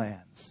the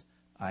plans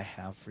I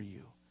have for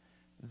you.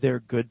 They're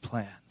good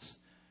plans.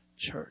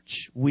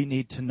 Church, we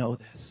need to know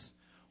this.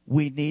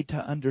 We need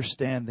to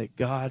understand that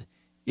God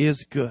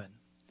is good.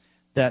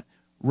 That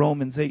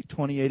Romans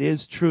 8:28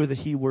 is true, that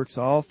He works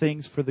all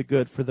things for the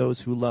good for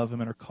those who love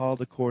Him and are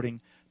called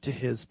according to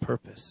His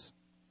purpose.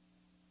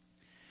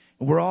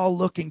 And we're all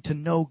looking to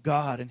know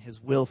God and His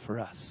will for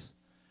us.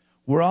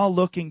 We're all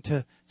looking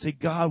to say,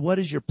 God, what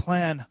is your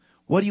plan?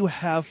 What do you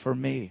have for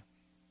me?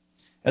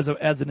 As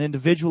an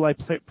individual, I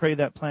pray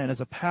that plan.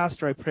 As a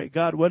pastor, I pray,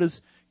 God, what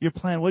is your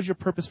plan? What is your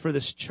purpose for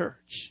this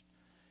church?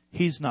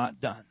 He's not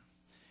done.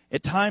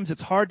 At times,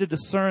 it's hard to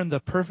discern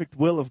the perfect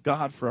will of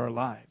God for our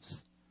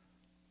lives.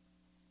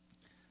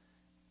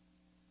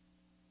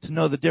 To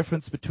know the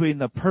difference between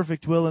the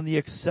perfect will and the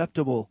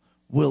acceptable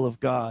will of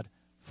God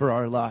for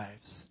our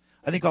lives.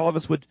 I think all of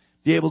us would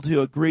be able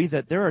to agree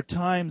that there are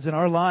times in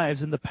our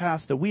lives in the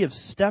past that we have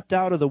stepped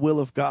out of the will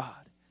of God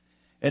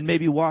and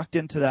maybe walked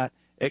into that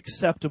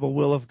acceptable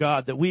will of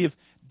God, that we have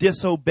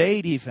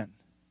disobeyed even.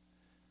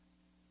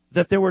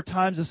 That there were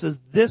times that says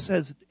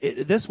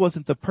this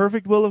wasn't the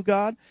perfect will of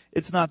God.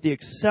 It's not the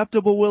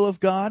acceptable will of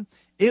God.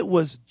 It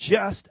was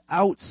just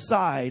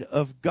outside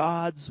of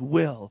God's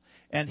will.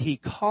 And He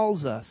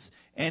calls us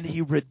and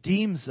He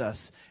redeems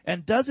us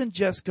and doesn't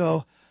just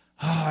go,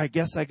 oh, I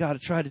guess I got to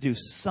try to do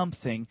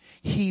something.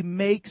 He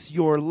makes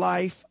your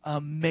life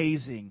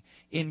amazing,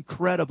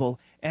 incredible,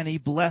 and He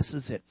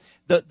blesses it.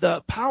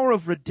 The power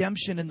of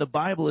redemption in the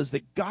Bible is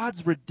that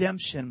God's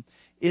redemption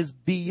is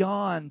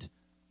beyond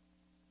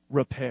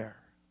repair.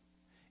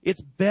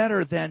 It's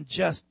better than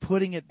just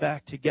putting it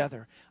back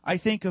together. I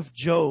think of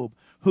Job,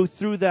 who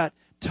through that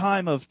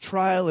time of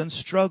trial and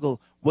struggle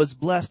was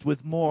blessed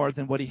with more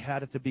than what he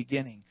had at the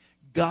beginning.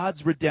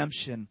 God's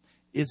redemption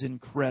is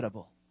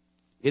incredible.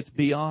 It's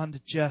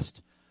beyond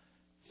just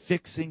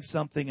fixing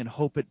something and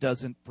hope it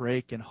doesn't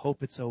break and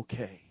hope it's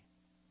okay.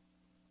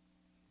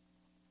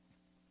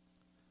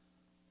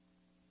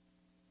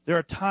 There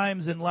are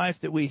times in life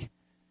that we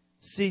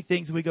see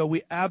things and we go,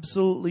 we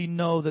absolutely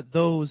know that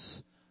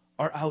those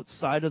are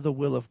outside of the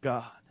will of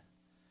God.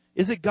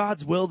 Is it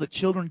God's will that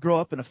children grow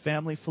up in a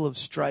family full of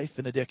strife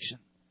and addiction?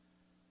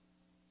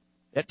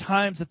 At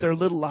times that their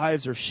little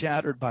lives are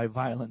shattered by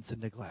violence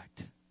and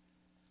neglect.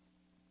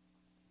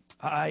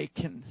 I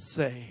can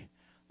say,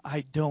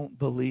 I don't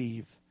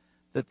believe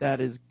that that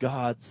is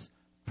God's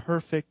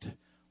perfect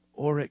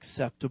or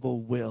acceptable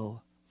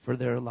will for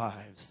their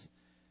lives.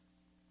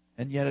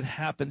 And yet it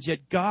happens.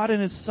 Yet God in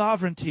His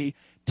sovereignty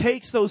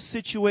takes those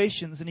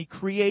situations and He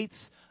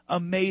creates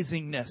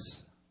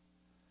amazingness.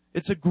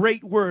 It's a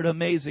great word,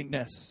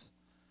 amazingness.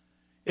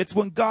 It's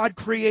when God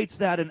creates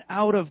that and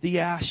out of the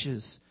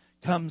ashes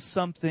comes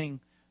something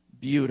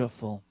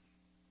beautiful.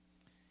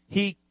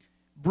 He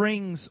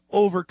brings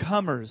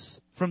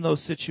overcomers from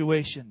those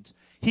situations.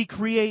 He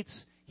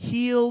creates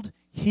healed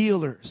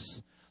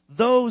healers.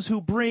 Those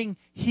who bring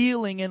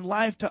healing and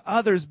life to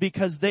others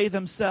because they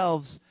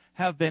themselves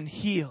have been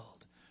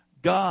healed.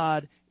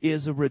 God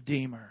is a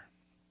redeemer.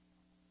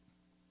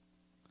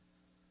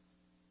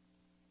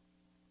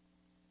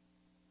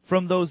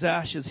 From those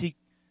ashes, He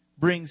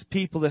brings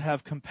people that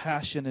have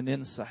compassion and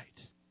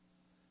insight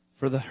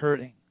for the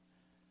hurting.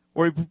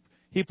 Or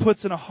He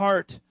puts in a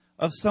heart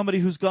of somebody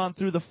who's gone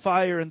through the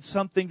fire and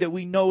something that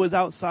we know is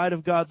outside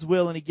of God's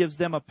will, and He gives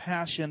them a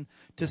passion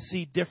to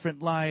see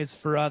different lives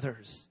for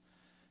others.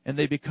 And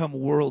they become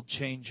world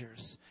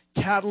changers.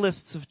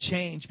 Catalysts of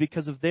change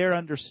because of their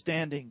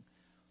understanding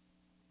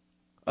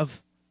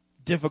of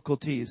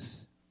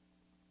difficulties.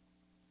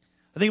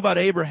 I think about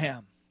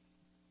Abraham.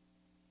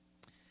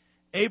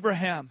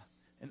 Abraham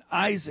and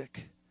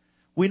Isaac.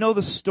 We know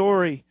the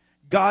story.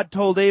 God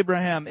told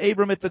Abraham.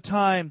 Abram at the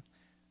time,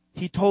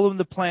 He told him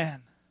the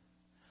plan.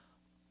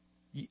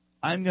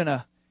 I'm going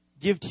to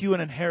give to you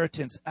an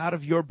inheritance out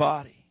of your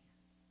body.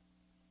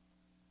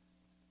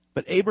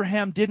 But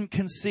Abraham didn't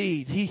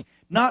concede.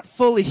 Not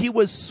fully. He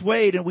was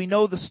swayed, and we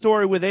know the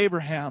story with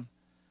Abraham.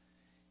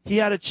 He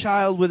had a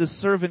child with his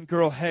servant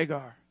girl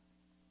Hagar.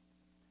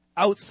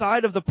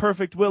 Outside of the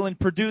perfect will, and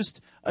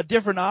produced a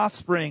different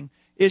offspring,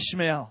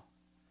 Ishmael.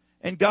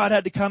 And God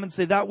had to come and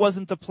say that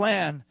wasn't the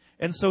plan.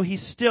 And so He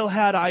still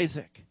had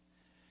Isaac.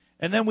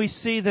 And then we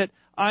see that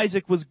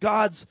Isaac was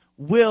God's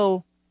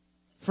will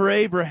for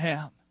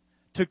Abraham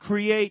to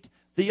create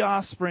the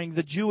offspring,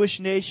 the Jewish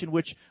nation,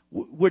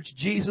 which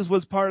Jesus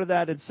was part of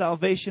that, and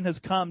salvation has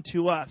come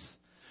to us.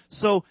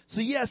 So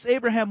yes,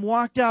 Abraham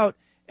walked out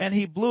and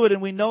he blew it,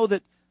 and we know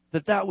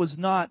that was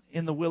not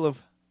in the will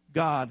of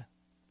God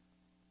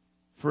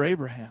for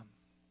Abraham.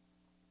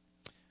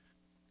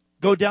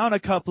 Go down a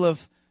couple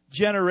of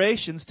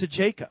generations to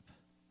Jacob,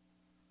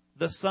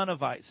 the son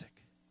of Isaac.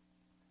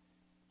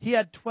 He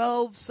had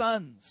 12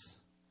 sons.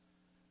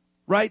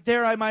 Right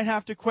there, I might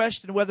have to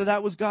question whether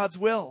that was God's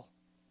will.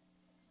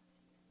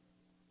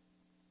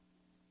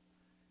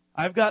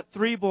 I've got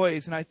 3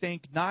 boys, and I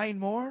think 9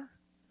 more.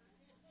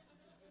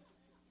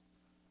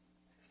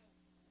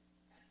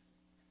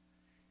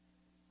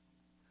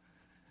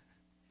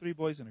 Three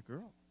boys and a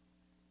girl.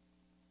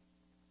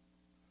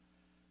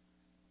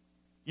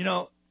 You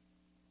know,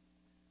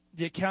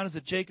 the account is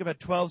that Jacob had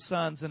 12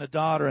 sons and a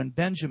daughter, and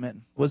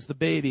Benjamin was the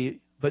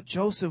baby, but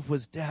Joseph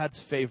was Dad's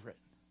favorite.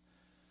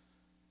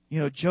 You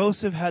know,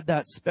 Joseph had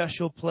that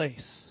special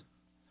place.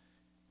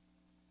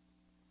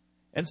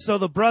 And so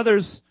the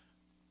brothers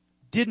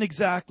didn't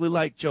exactly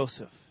like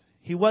Joseph.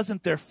 He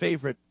wasn't their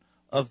favorite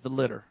of the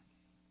litter.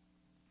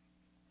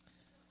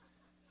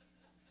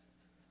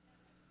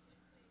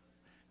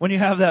 When you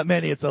have that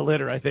many, it's a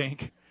litter, I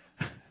think.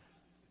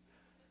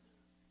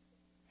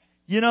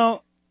 You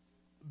know,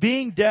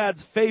 being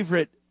Dad's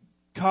favorite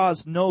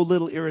caused no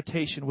little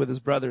irritation with his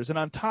brothers. And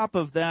on top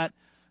of that,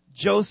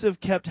 Joseph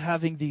kept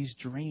having these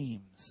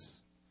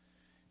dreams.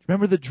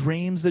 Remember the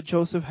dreams that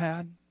Joseph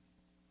had?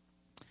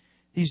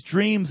 These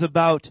dreams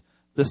about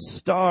the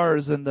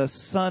stars and the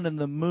sun and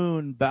the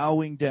moon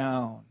bowing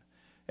down,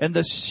 and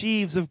the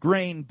sheaves of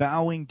grain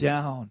bowing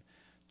down.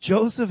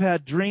 Joseph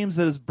had dreams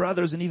that his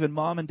brothers and even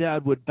mom and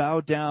dad would bow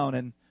down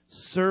and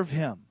serve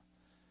him.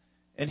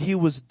 And he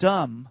was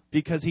dumb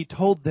because he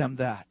told them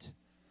that.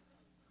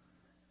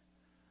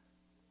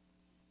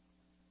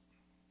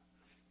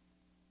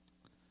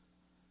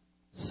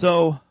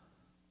 So,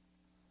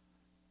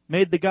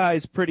 made the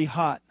guys pretty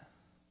hot.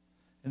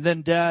 And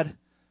then Dad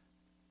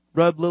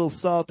rubbed a little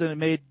salt in and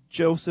made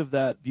Joseph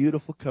that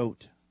beautiful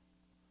coat.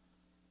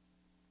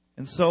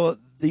 And so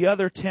the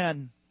other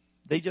 10,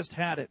 they just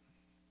had it.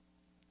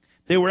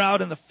 They were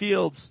out in the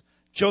fields.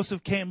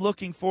 Joseph came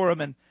looking for them,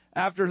 and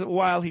after a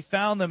while he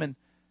found them, and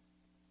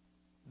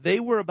they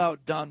were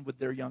about done with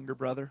their younger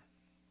brother.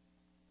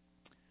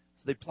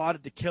 So they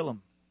plotted to kill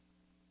him.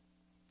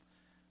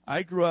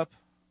 I grew up,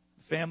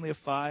 a family of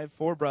 5,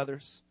 4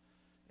 brothers,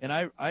 and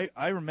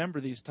I remember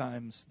these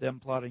times, them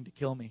plotting to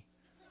kill me.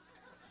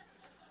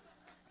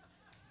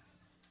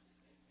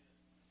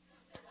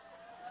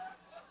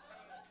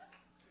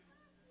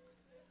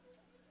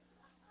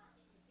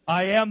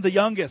 I am the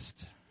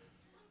youngest.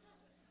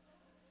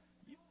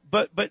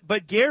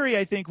 But Gary,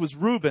 I think, was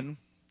Reuben.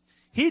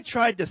 He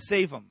tried to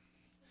save him.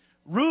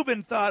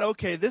 Reuben thought,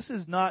 okay, this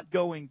is not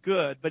going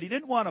good, but he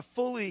didn't want to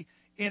fully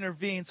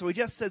intervene, so he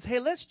just says, hey,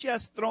 let's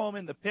just throw him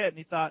in the pit. And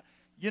he thought,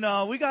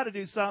 we got to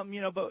do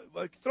something,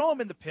 but throw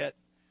him in the pit.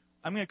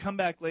 I'm going to come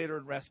back later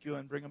and rescue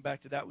him and bring him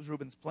back to that. Was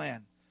Reuben's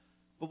plan.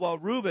 But while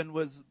Reuben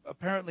was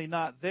apparently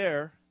not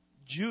there,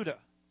 Judah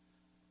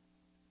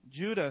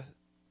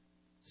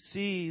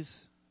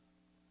sees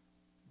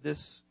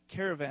this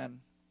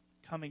caravan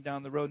coming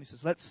down the road, and he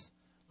says,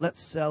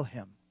 let's sell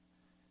him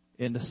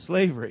into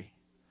slavery.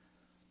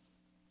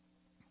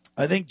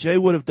 I think Jay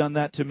would have done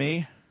that to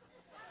me.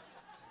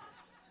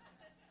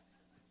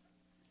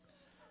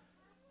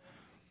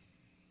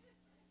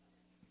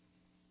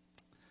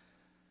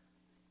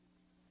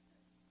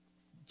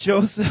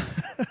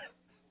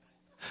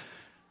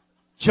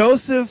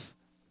 Joseph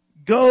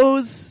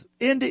goes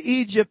into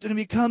Egypt and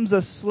becomes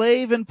a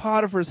slave in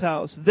Potiphar's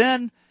house.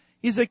 Then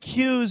he's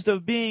accused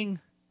of being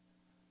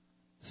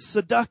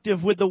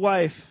seductive with the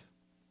wife.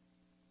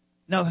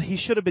 Now, he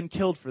should have been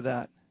killed for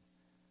that.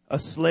 A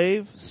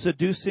slave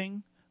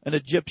seducing an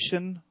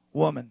Egyptian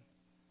woman.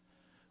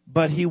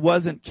 But he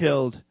wasn't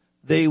killed.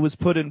 He was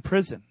put in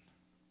prison.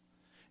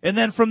 And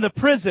then from the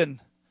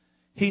prison,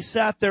 he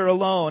sat there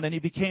alone and he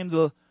became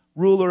the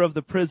ruler of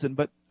the prison,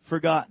 but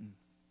forgotten.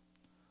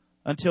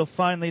 Until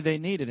finally they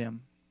needed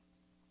him.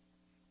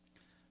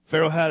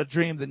 Pharaoh had a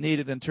dream that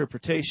needed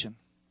interpretation.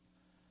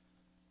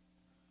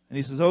 And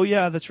he says, oh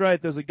yeah, that's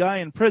right. There's a guy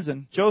in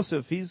prison.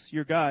 Joseph, he's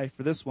your guy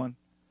for this one.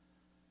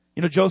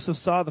 Joseph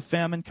saw the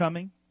famine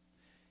coming.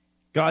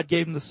 God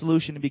gave him the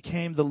solution and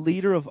became the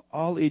leader of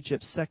all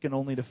Egypt, second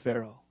only to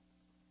Pharaoh.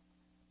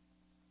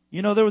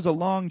 There was a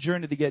long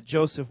journey to get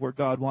Joseph where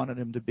God wanted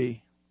him to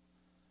be.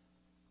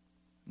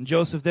 And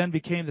Joseph then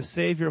became the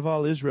savior of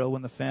all Israel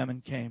when the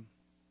famine came.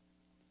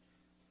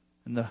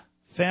 And the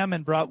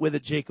famine brought with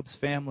it Jacob's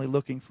family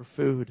looking for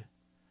food.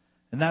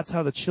 And that's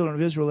how the children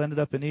of Israel ended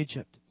up in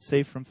Egypt,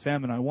 safe from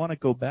famine. I want to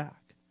go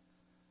back.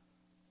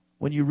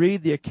 When you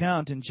read the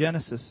account in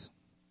Genesis,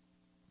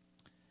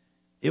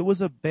 it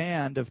was a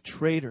band of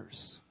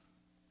traders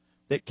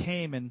that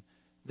came and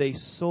they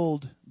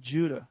sold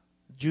Judah.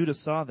 Judah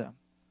saw them.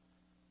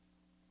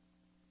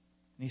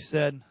 And he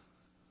said,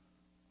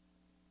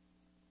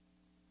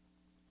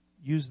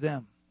 use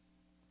them.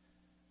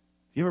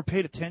 Have you ever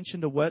paid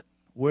attention to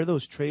where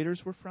those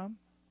traders were from?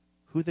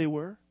 Who they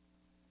were?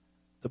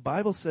 The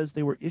Bible says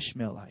they were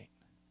Ishmaelite.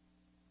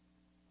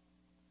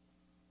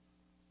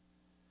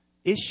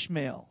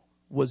 Ishmael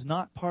was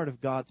not part of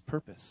God's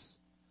purpose.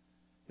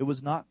 It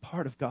was not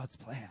part of God's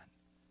plan.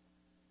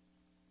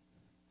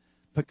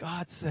 But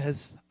God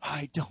says,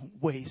 I don't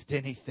waste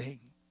anything.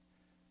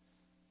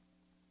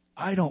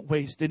 I don't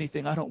waste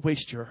anything. I don't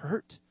waste your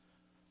hurt.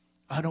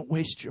 I don't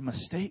waste your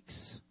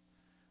mistakes.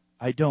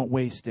 I don't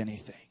waste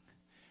anything.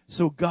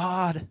 So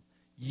God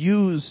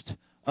used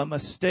a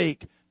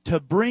mistake to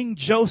bring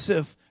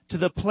Joseph to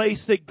the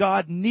place that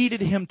God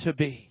needed him to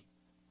be.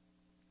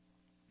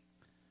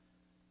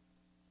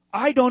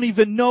 I don't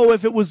even know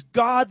if it was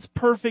God's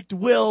perfect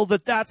will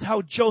that that's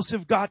how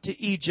Joseph got to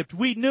Egypt.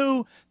 We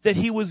knew that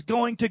he was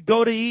going to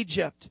go to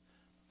Egypt.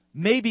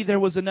 Maybe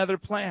there was another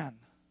plan.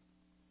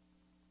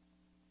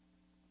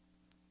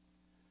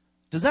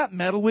 Does that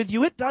meddle with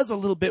you? It does a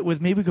little bit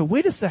with me. We go,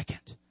 wait a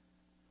second.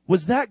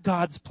 Was that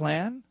God's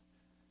plan?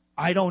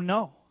 I don't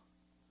know.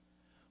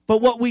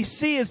 But what we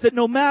see is that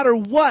no matter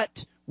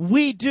what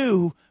we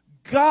do,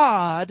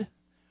 God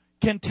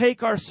can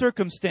take our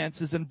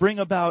circumstances and bring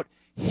about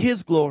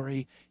His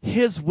glory,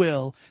 His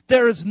will.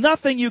 There is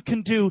nothing you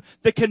can do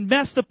that can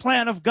mess the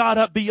plan of God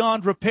up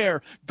beyond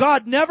repair.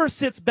 God never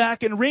sits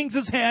back and wrings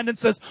His hand and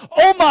says,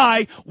 oh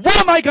my, what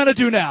am I going to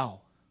do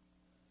now?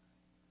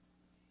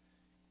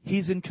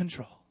 He's in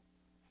control.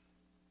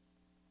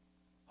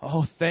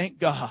 Oh, thank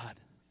God.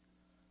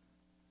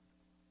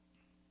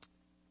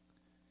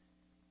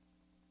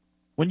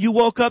 When you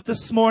woke up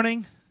this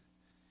morning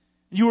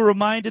You were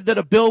reminded that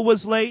a bill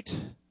was late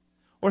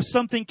or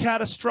something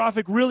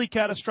catastrophic, really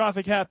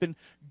catastrophic happened.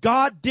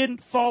 God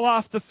didn't fall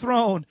off the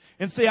throne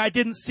and say, I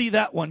didn't see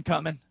that one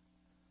coming.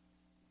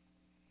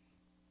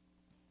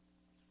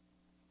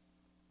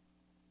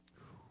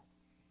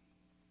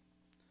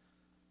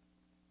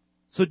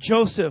 So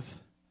Joseph,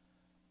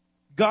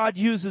 God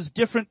uses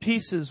different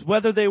pieces,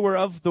 whether they were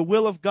of the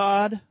will of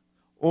God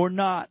or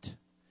not.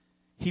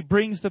 He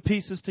brings the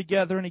pieces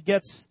together and he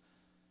gets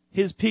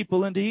his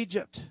people into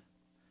Egypt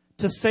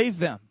to save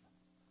them.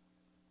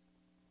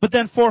 But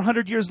then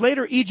 400 years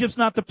later, Egypt's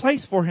not the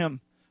place for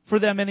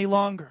them any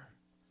longer.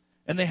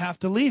 And they have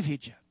to leave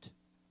Egypt.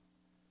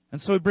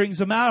 And so he brings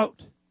them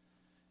out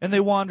and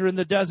they wander in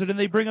the desert and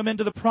they bring them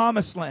into the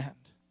promised land.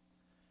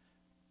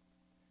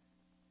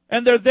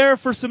 And they're there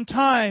for some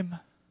time.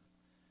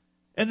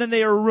 And then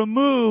they are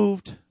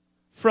removed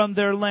from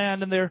their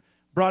land and they're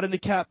brought into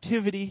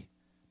captivity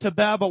to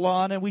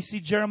Babylon. And we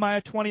see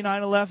Jeremiah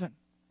 29:11.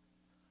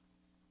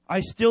 I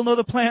still know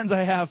the plans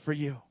I have for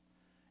you.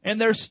 And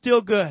they're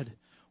still good.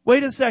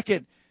 Wait a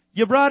second.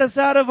 You brought us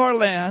out of our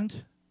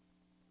land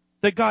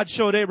that God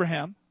showed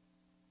Abraham.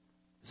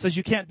 Says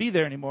you can't be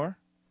there anymore.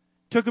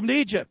 Took him to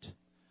Egypt.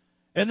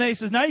 And then he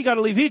says, now you got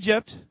to leave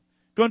Egypt.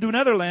 Go into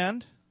another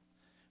land.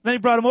 Then he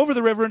brought them over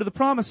the river into the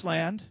promised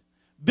land.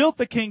 Built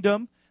the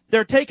kingdom.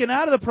 They're taken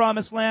out of the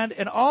promised land.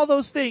 And all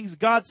those things,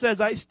 God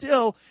says, I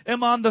still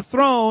am on the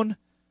throne.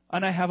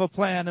 And I have a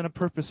plan and a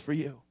purpose for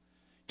you.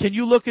 Can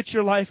you look at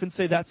your life and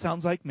say, that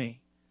sounds like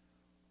me?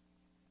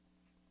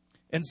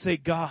 And say,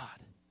 God,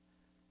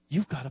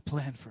 you've got a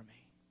plan for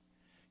me.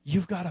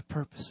 You've got a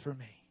purpose for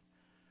me.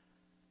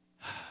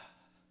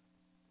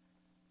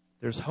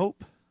 There's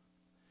hope.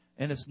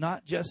 And it's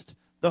not just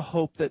the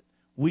hope that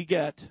we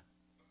get,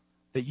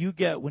 that you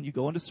get when you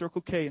go into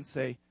Circle K and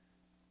say,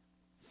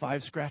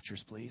 5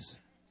 scratchers, please.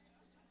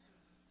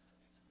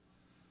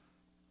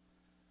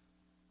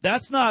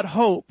 That's not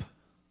hope.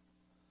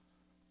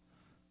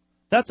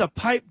 That's a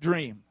pipe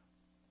dream.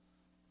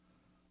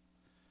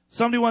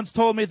 Somebody once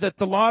told me that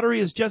the lottery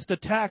is just a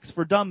tax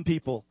for dumb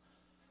people.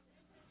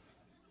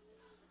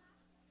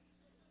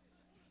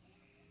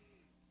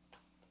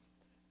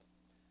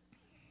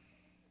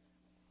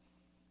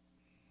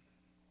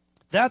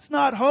 That's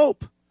not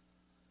hope.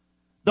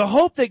 The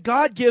hope that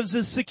God gives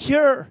is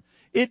secure.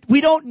 We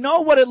don't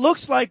know what it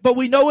looks like, but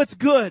we know it's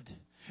good.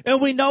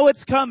 And we know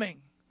it's coming.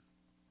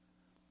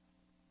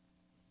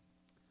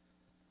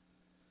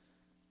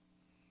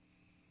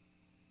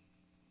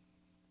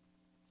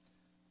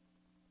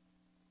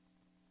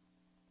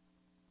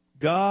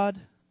 God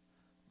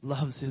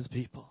loves his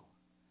people.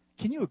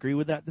 Can you agree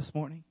with that this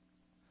morning?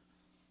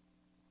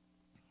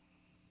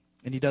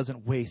 And he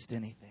doesn't waste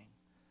anything.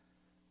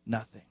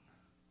 Nothing.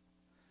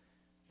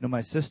 You know,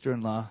 my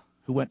sister-in-law,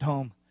 who went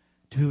home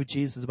to be with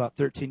Jesus about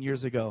 13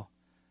 years ago,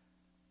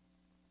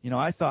 you know,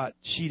 I thought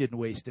she didn't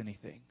waste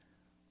anything.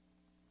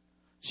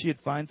 She'd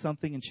find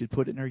something and she'd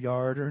put it in her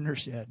yard or in her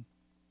shed.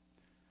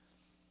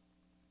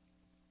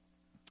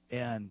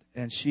 And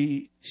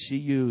she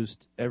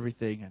used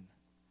everything, and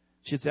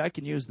she'd say, I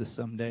can use this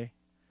someday.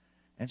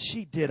 And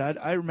she did.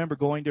 I remember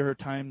going to her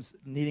times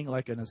needing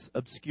like an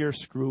obscure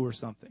screw or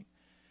something.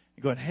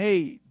 And going,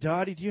 hey,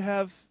 Dottie, do you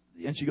have...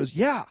 And she goes,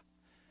 yeah.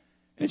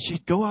 And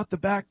she'd go out the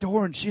back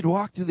door and she'd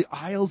walk through the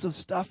aisles of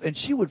stuff and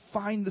she would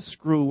find the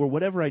screw or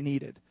whatever I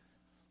needed.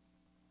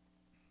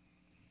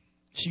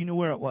 She knew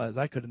where it was.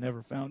 I could have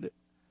never found it.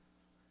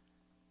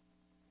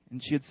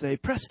 And she'd say,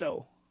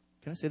 presto.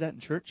 Can I say that in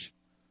church?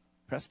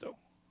 Presto.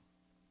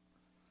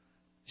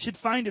 She'd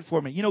find it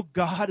for me. You know,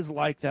 God is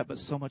like that, but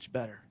so much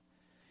better.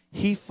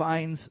 He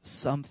finds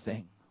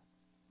something.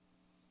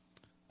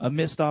 A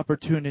missed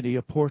opportunity,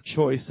 a poor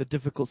choice, a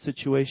difficult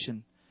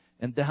situation.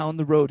 And down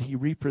the road, he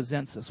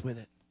represents us with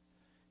it.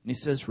 And he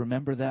says,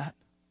 remember that?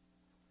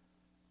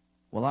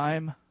 Well,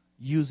 I'm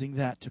using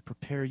that to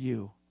prepare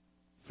you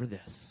for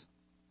this.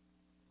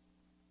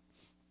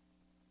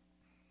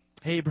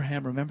 Hey,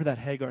 Abraham, remember that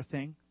Hagar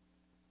thing?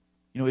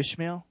 You know,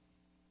 Ishmael?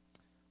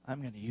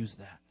 I'm going to use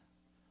that.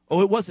 Oh,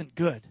 it wasn't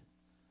good,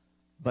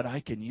 but I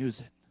can use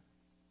it.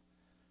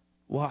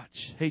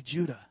 Watch. Hey,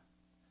 Judah,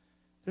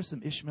 there's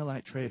some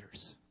Ishmaelite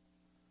traders.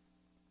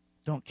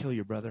 Don't kill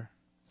your brother.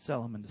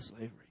 Sell him into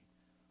slavery.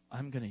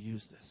 I'm going to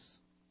use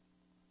this.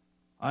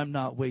 I'm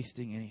not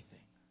wasting anything.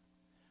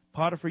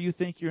 Potiphar, you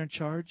think you're in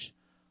charge?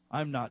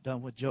 I'm not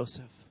done with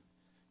Joseph.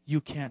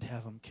 You can't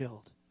have him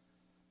killed.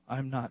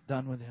 I'm not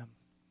done with him.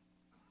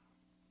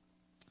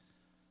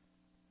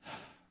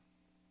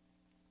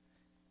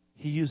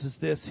 He uses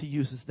this, he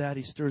uses that,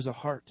 he stirs a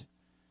heart.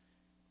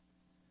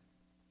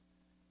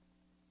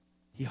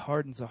 He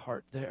hardens a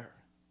heart there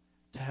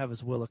to have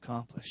his will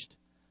accomplished.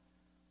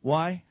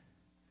 Why?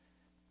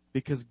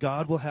 Because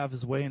God will have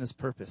his way and his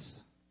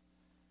purpose.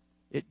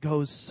 It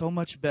goes so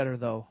much better,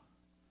 though,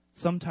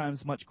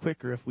 sometimes much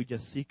quicker if we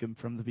just seek him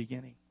from the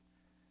beginning.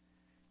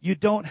 You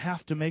don't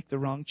have to make the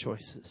wrong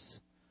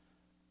choices.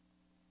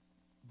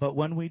 But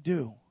when we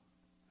do,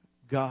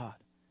 God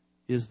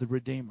is the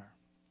Redeemer.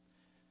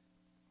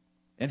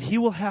 And he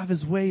will have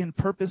his way and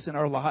purpose in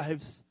our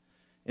lives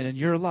and in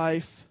your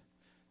life,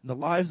 in the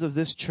lives of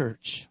this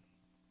church.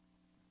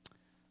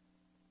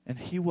 And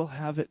He will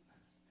have it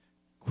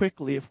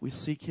quickly if we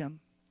seek Him,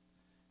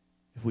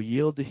 if we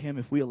yield to Him,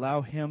 if we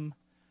allow Him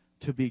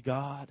to be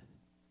God,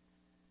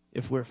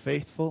 if we're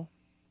faithful.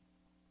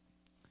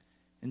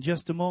 In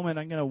just a moment,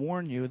 I'm going to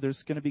warn you,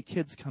 there's going to be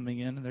kids coming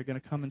in, and they're going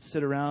to come and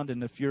sit around,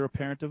 and if you're a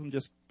parent of them,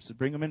 just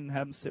bring them in and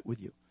have them sit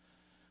with you.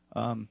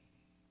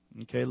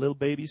 Okay, little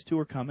babies too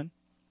are coming.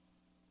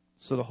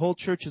 So the whole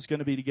church is going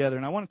to be together.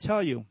 And I want to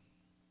tell you,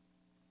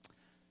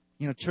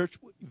 church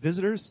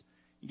visitors,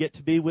 you get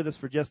to be with us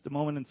for just a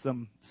moment and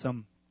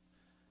some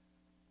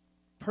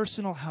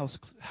personal house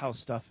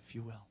stuff, if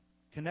you will,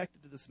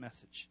 connected to this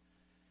message.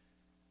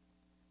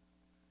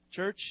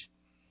 Church,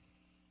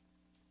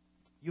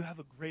 you have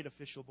a great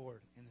official board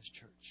in this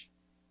church.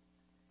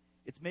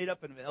 It's made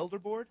up of an elder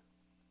board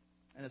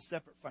and a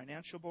separate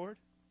financial board.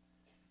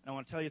 And I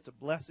want to tell you, it's a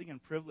blessing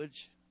and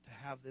privilege to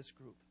have this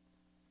group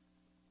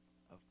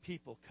of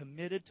people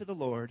committed to the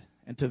Lord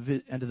and to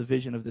the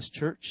vision of this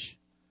church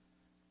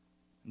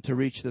and to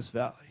reach this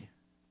valley.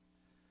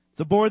 It's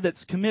a board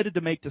that's committed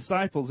to make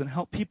disciples and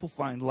help people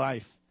find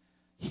life,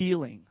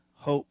 healing,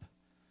 hope,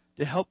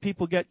 to help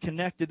people get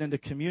connected into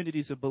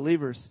communities of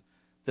believers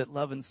that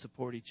love and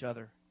support each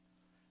other,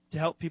 to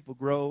help people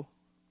grow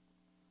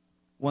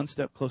one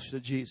step closer to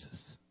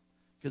Jesus,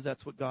 because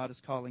that's what God is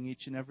calling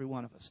each and every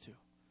one of us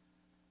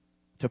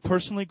to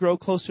personally grow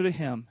closer to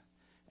Him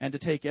and to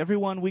take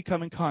everyone we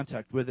come in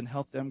contact with and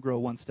help them grow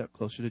one step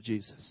closer to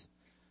Jesus.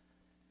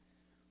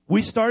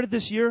 We started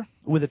this year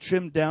with a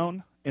trimmed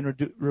down and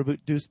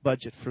reduced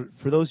budget.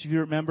 For those of you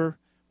who remember,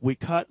 we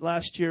cut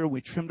last year,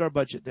 we trimmed our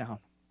budget down.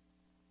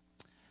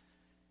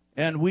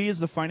 And we as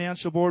the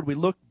financial board, we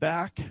looked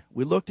back,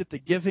 we looked at the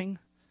giving,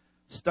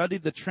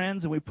 studied the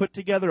trends, and we put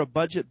together a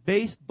budget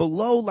based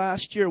below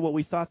last year what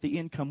we thought the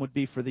income would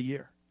be for the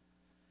year.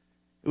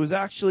 It was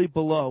actually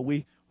below.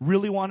 We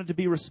really wanted to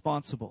be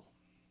responsible.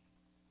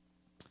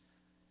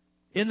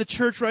 In the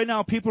church right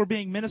now, people are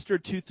being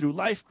ministered to through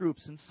life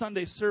groups and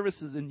Sunday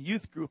services and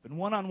youth group and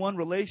one-on-one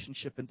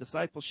relationship and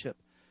discipleship.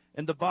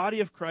 And the body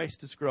of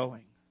Christ is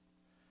growing.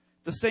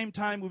 At the same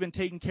time, we've been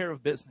taking care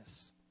of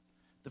business.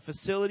 The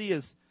facility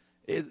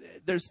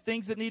there's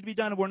things that need to be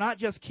done. We're not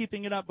just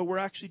keeping it up, but we're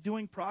actually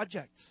doing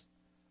projects.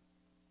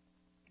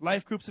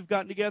 Life groups have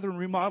gotten together and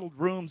remodeled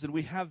rooms, and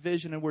we have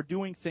vision, and we're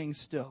doing things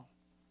still.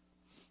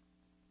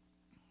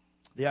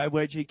 The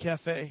IYG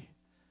Cafe,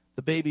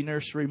 the baby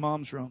nursery,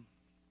 mom's room.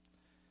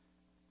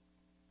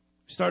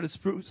 Started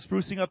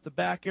sprucing up the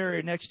back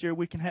area. Next year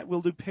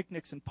we'll do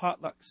picnics and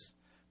potlucks.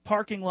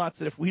 Parking lots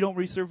that if we don't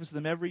resurface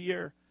them every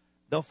year,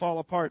 they'll fall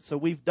apart. So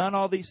we've done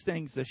all these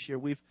things this year.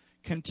 We've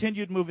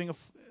continued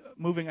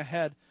moving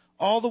ahead.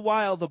 All the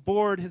while, the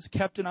board has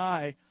kept an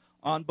eye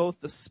on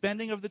both the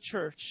spending of the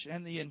church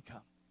and the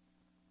income.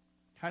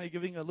 Kind of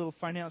giving a little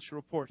financial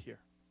report here.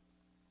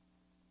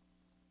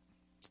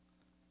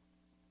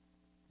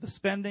 The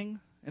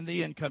spending and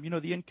the income.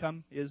 The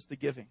income is the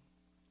giving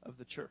of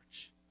the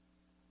church.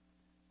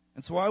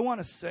 And so I want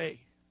to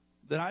say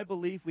that I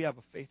believe we have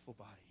a faithful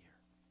body here.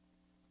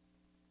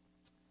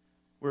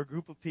 We're a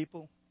group of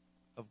people,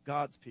 of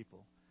God's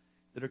people,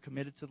 that are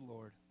committed to the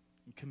Lord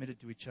and committed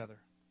to each other.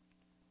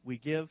 We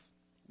give,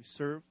 we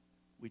serve,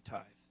 we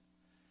tithe.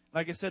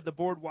 Like I said, the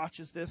board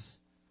watches this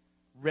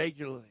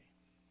regularly.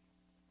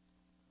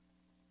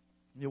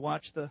 You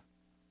watch the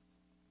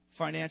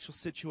financial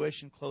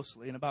situation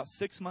closely. And about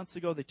 6 months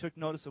ago, they took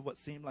notice of what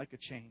seemed like a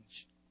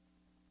change.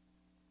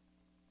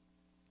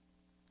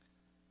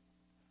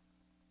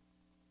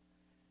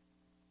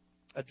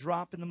 A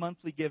drop in the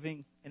monthly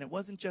giving, and it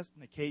wasn't just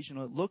an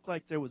occasional. It looked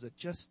like there was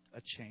just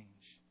a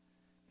change.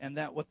 And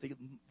that what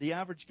the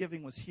average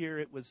giving was here,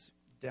 it was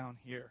down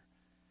here.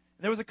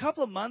 And there was a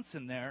couple of months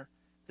in there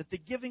that the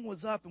giving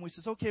was up, and we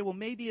said, okay, well,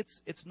 maybe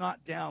it's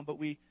not down, but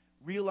we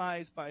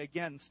realized by,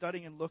 again,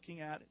 studying and looking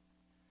at it,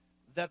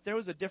 that there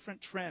was a different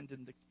trend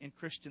in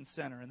Christian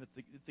Center, and that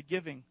the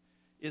giving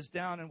is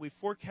down, and we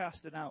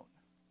forecasted out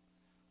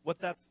what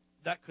that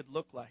could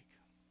look like.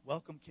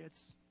 Welcome,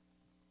 kids.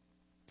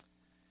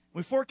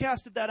 We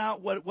forecasted that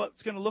out, what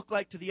it's going to look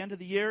like to the end of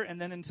the year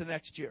and then into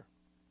next year.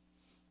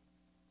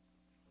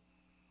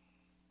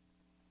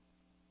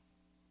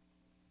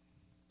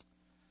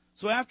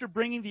 So after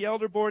bringing the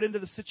elder board into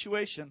the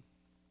situation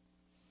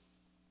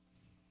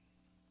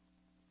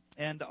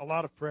and a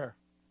lot of prayer,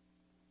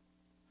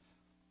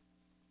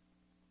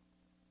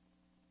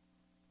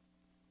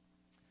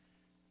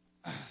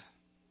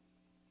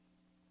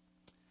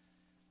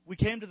 we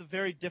came to the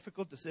very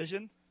difficult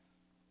decision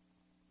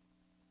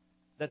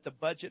that the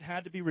budget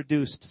had to be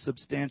reduced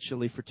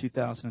substantially for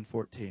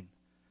 2014.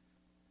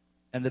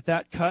 And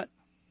that cut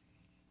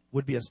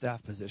would be a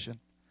staff position.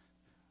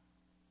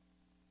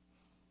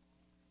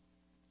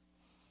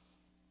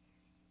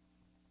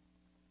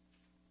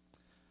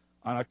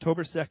 On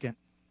October 2nd,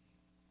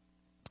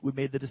 we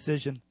made the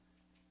decision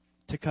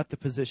to cut the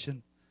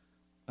position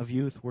of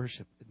youth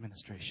worship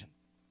administration.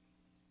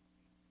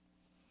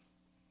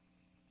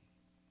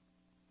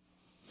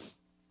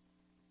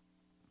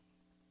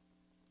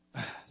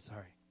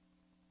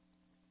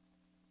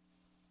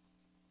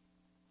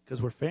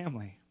 because we're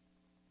family.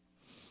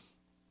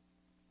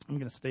 I'm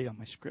going to stay on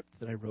my script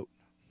that I wrote.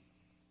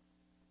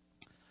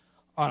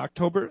 On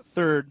October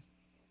 3rd,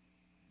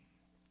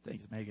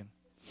 thanks, Megan.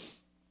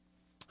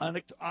 On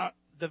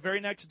the very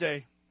next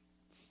day,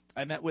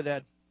 I met with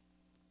Ed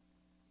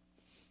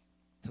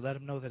to let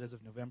him know that as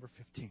of November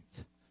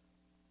 15th,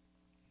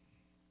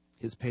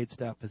 his paid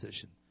staff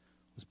position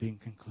was being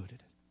concluded.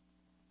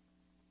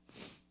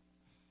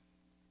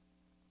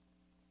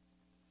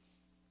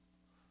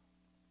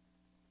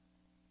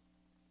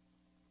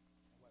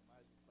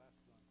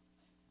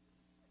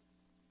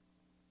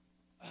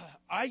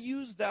 I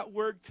used that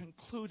word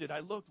concluded. I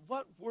looked,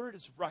 what word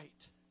is right?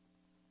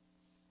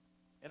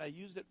 And I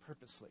used it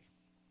purposely.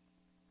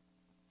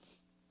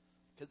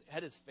 Because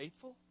Ed is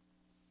faithful.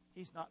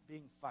 He's not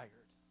being fired.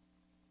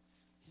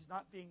 He's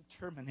not being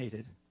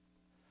terminated.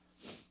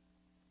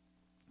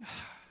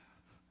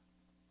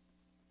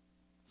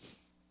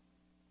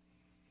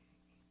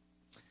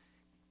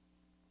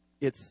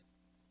 It's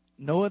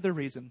no other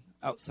reason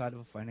outside of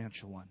a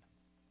financial one.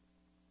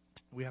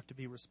 We have to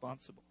be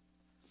responsible.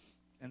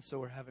 And so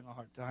we're having a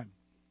hard time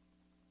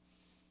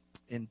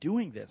in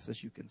doing this,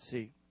 as you can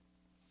see.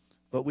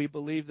 But we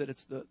believe that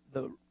it's the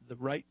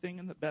right thing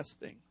and the best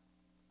thing.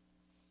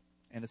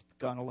 And it's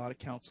gone a lot of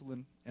counsel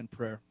and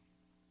prayer.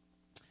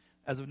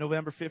 As of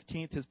November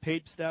 15th, his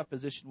paid staff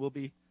position will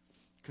be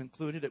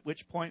concluded, at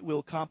which point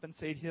we'll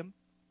compensate him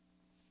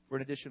for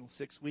an additional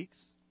 6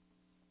 weeks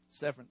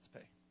severance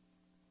pay.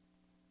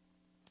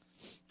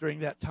 During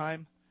that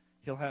time,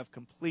 he'll have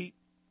complete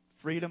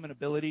freedom and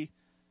ability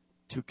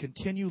to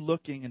continue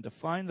looking and to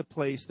find the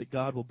place that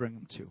God will bring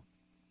him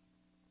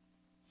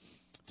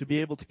to be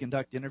able to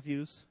conduct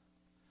interviews,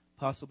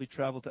 possibly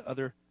travel to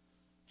other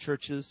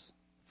churches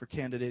for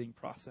candidating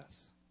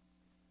process.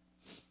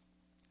 I'm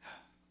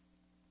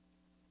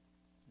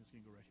just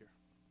going to go right here.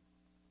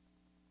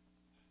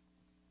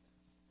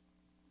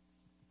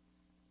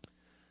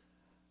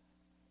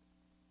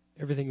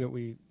 Everything that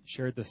we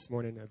shared this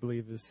morning, I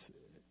believe, is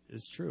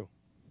true.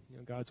 You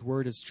know, God's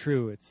word is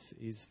true.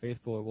 He's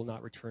faithful. It will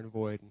not return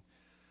void.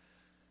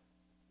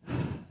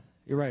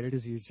 You're right. It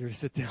is easier to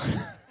sit down.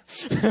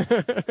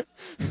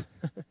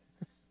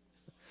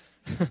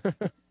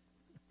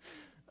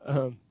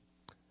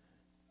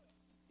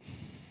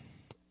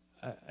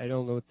 I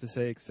don't know what to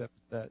say except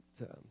that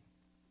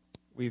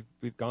we've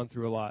gone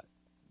through a lot.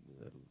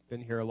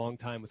 Been here a long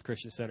time with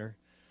Christian Center.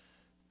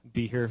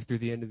 Be here through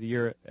the end of the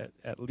year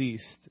at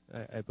least,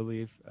 I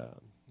believe.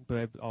 But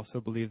I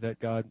also believe that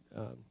God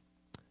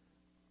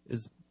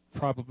is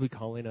probably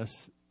calling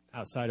us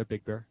outside of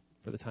Big Bear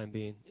for the time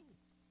being.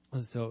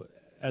 So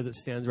as it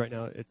stands right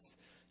now,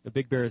 the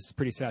Big Bear is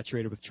pretty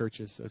saturated with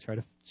churches. So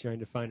trying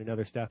to find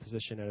another staff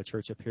position at a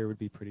church up here would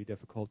be pretty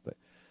difficult. But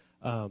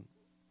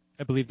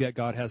I believe that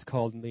God has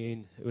called me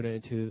and Una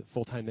into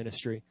full-time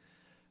ministry.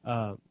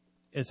 And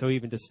so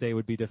even to stay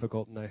would be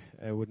difficult, and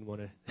I wouldn't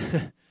want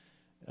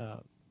to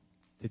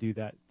do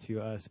that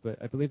to us.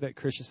 But I believe that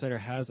Christian Center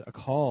has a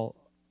call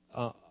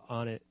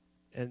on it.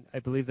 And I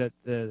believe that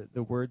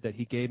the word that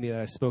he gave me that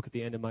I spoke at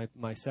the end of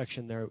my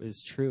section there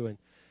is true, and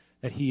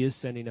that he is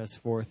sending us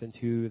forth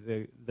into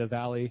the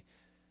valley,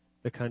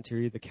 the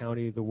country, the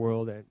county, the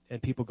world,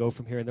 and people go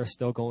from here, and they're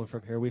still going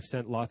from here. We've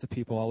sent lots of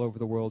people all over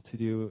the world to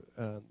do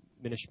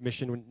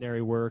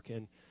missionary work,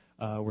 and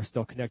we're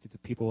still connected to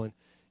people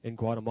in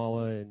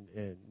Guatemala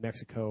and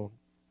Mexico,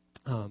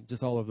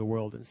 just all over the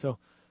world. And so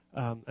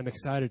I'm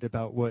excited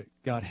about what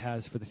God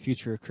has for the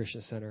future of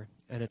Christian Center,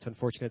 and it's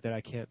unfortunate that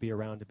I can't be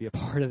around to be a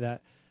part of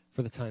that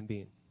for the time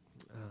being.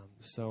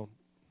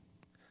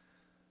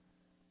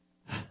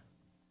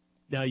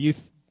 Now,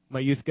 my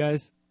youth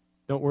guys,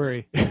 don't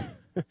worry.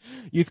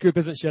 Youth group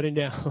isn't shutting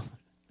down.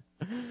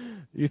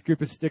 Youth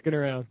group is sticking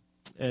around,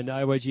 and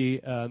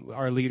IYG,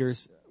 our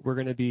leaders, we're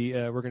going to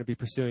be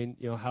pursuing,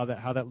 how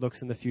that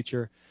looks in the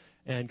future,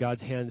 and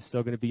God's hand is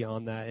still going to be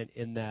on that and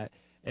in that.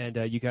 And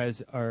you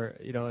guys are,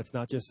 it's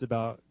not just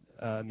about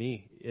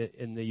me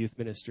in the youth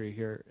ministry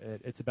here.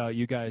 It's about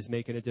you guys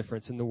making a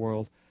difference in the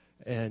world,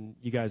 and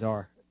you guys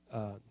are.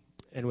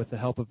 And with the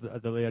help of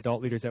the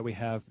adult leaders that we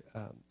have,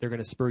 they're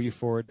going to spur you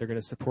forward. They're going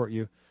to support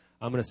you.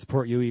 I'm going to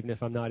support you even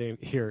if I'm not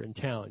here in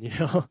town.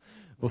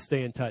 We'll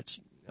stay in touch.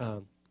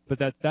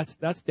 But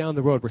that's down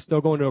the road. We're still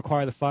going to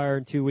Acquire the Fire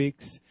in 2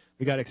 weeks.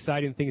 We got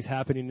exciting things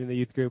happening in the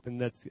youth group, and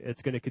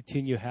it's going to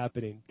continue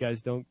happening.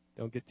 Guys, don't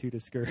get too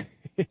discouraged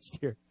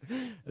here.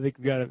 I think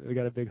we got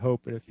a big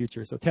hope in the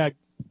future. So tag.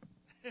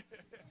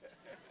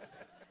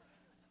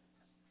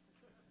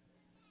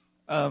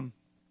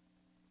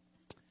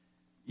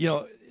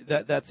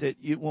 That's it.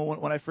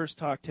 When I first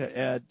talked to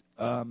Ed,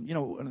 one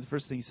of the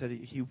first things he said,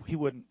 he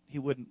wouldn't,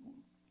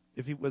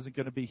 if he wasn't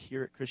going to be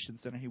here at Christian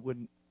Center, he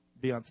wouldn't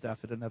be on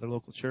staff at another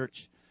local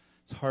church.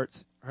 His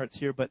heart's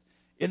here. But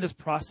in this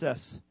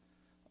process,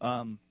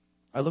 I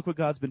look what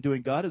God's been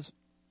doing. God has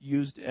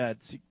used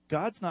Ed. See,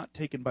 God's not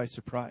taken by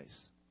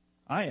surprise.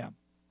 I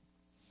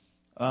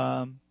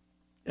am.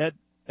 Ed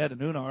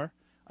and Una are.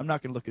 I'm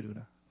not going to look at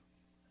Una.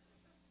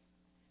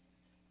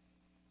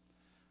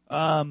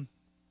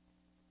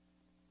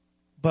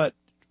 but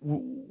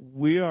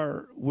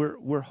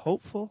we're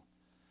hopeful,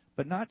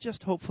 but not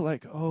just hopeful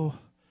like, oh,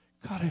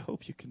 God, I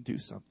hope you can do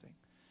something.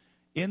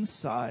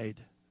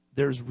 Inside,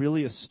 there's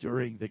really a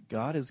stirring that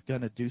God is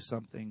going to do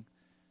something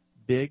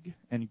big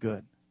and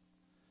good.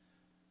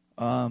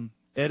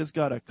 Ed has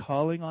got a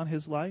calling on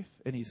his life,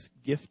 and he's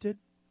gifted.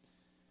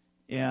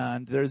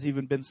 And there's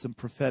even been some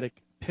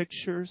prophetic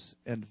pictures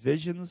and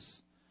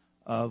visions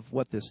of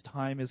what this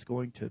time is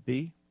going to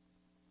be.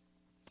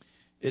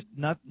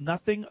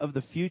 Nothing of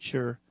the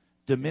future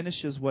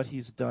diminishes what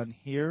he's done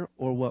here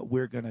or what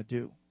we're going to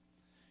do.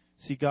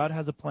 See, God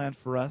has a plan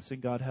for us,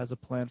 and God has a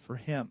plan for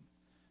him.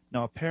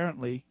 Now,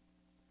 apparently,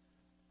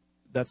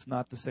 that's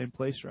not the same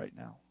place right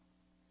now.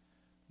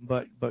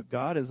 But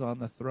God is on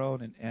the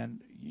throne, and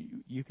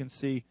you can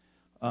see,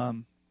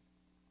 and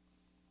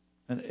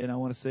I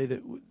want to say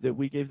that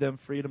we gave them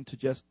freedom to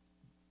just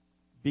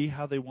be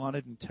how they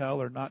wanted and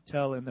tell or not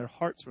tell, and their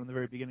hearts from the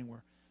very beginning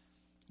were,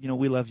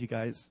 we love you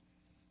guys,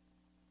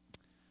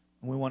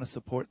 and we want to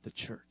support the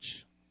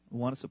church. We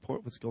want to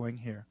support what's going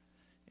here.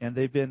 And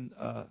they've been,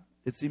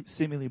 it seems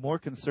seemingly more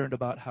concerned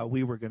about how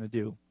we were going to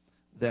do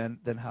than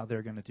how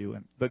they're going to do.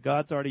 But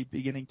God's already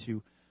beginning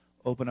to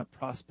open up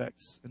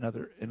prospects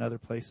in other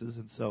places,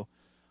 and so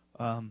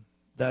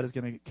that is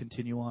going to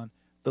continue on.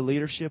 The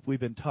leadership, we've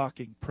been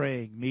talking,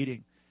 praying,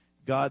 meeting.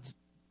 God's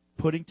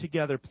putting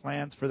together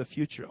plans for the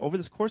future. Over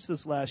this course of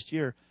this last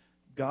year,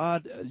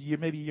 God,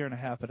 maybe a year and a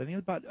half, but I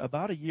think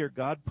about a year,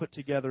 God put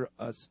together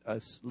a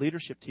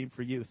leadership team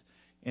for youth,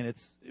 and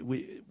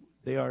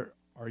they are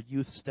our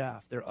youth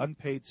staff. They're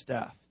unpaid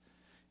staff.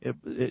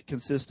 It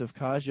consists of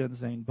Kaja and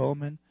Zane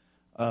Bowman,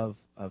 of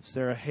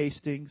Sarah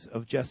Hastings,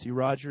 of Jesse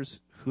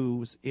Rogers,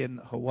 who's in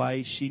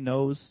Hawaii. She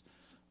knows.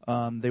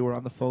 They were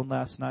on the phone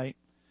last night.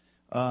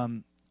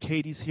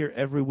 Katie's here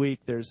every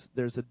week.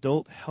 There's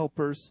adult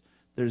helpers.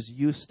 There's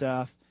youth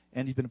staff.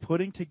 And he's been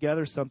putting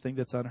together something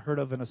that's unheard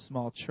of in a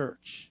small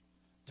church,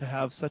 to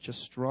have such a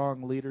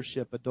strong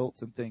leadership,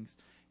 adults and things.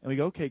 And we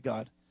go, okay,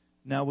 God,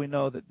 now we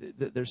know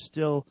that there's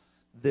still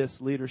this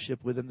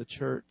leadership within the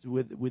church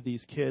with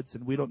these kids,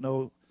 and we don't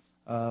know.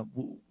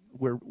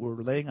 We're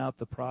laying out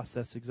the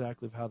process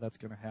exactly of how that's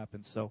going to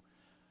happen. So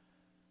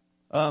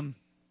there's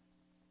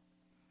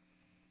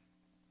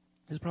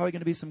probably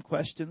going to be some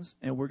questions,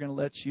 and we're going to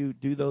let you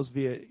do those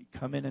via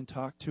come in and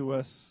talk to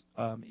us,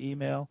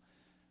 email.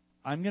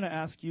 I'm going to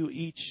ask you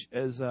each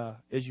as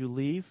we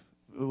leave,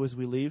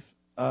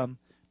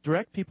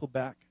 direct people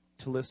back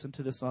to listen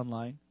to this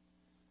online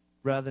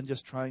rather than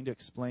just trying to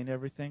explain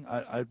everything.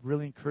 I'd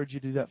really encourage you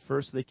to do that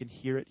first so they can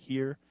hear it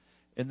here,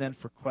 and then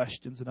for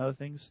questions and other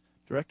things,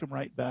 direct them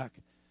right back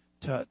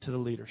to the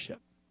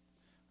leadership.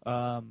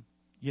 God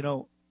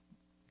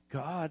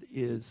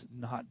is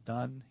not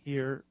done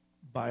here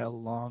by a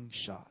long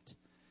shot.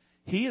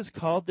 He has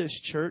called this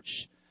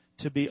church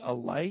to be a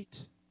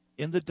light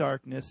in the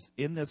darkness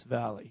in this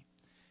valley.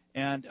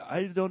 And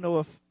I don't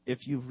know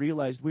if you've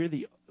realized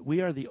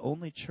we are the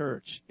only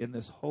church in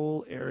this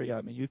whole area.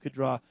 I mean, you could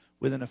draw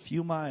within a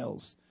few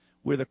miles.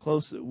 We're the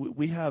closest.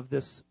 We have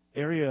this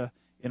area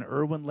in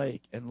Irwin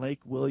Lake and Lake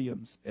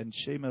Williams and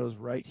Shea Meadows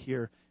right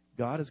here.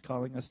 God is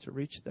calling us to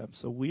reach them.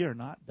 So we are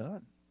not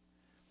done.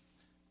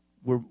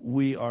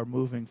 We are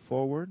moving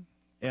forward.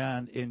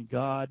 And in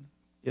God,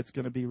 it's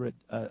going to be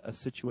a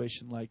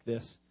situation like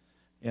this.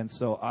 And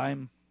so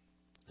I'm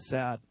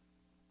sad.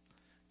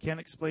 Can't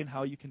explain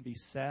how you can be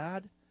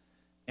sad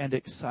and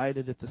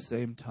excited at the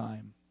same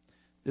time.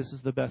 This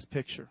is the best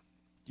picture.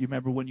 Do you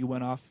remember when you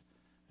went off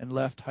and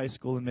left high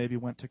school and maybe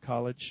went to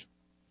college?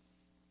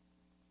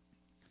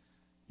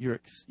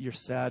 You're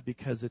sad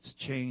because it's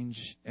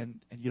change and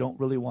you don't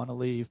really want to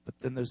leave, but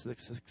then there's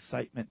this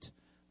excitement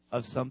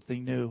of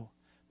something new.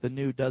 The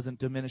new doesn't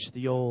diminish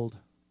the old,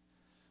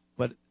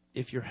 but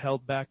if you're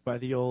held back by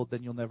the old,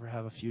 then you'll never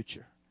have a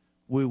future.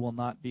 We will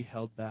not be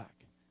held back.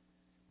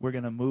 We're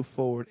going to move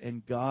forward,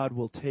 and God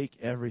will take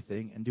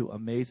everything and do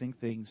amazing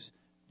things,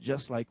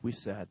 just like we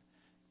said,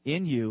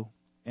 in you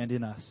and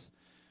in us.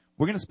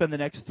 We're going to spend the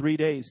next 3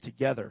 days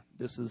together.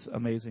 This is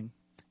amazing.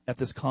 At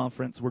this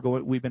conference,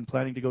 we've been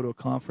planning to go to a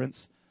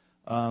conference.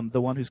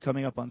 The one who's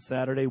coming up on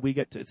Saturday,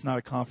 it's not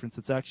a conference.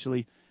 It's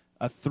actually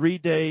a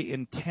 3-day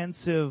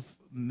intensive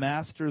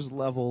master's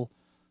level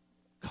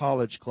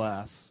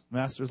class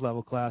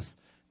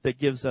that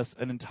gives us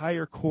an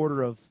entire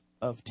quarter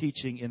of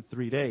teaching in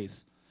 3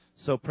 days.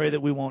 So pray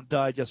that we won't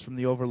die just from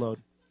the overload.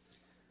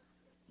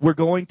 We're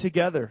going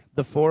together,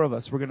 the four of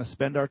us. We're going to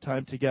spend our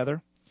time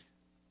together.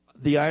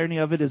 The irony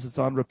of it is it's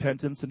on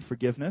repentance and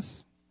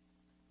forgiveness.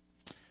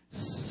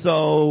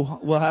 So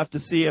we'll have to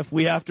see if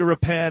we have to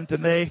repent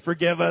and they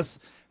forgive us.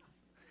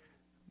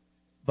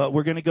 But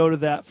we're going to go to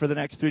that for the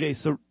next 3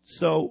 days.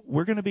 So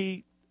we're going to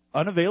be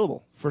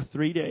unavailable for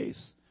 3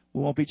 days.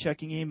 We won't be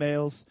checking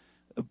emails.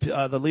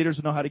 The leaders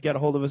will know how to get a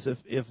hold of us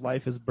if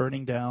life is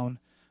burning down.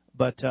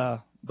 But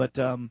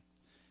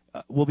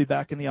we'll be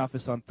back in the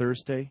office on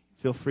Thursday.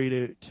 Feel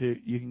free to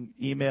you can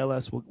email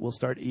us. We'll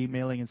start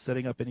emailing and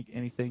setting up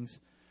any things.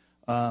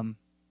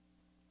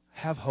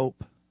 Have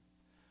hope.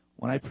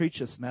 When I preach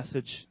this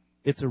message,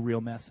 it's a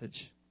real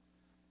message.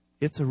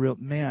 It's a real,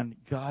 man,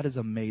 God is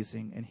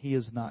amazing, and he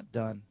is not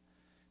done.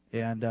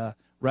 And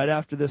right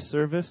after this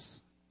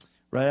service,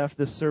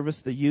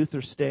 the youth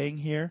are staying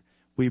here.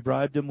 We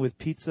bribed them with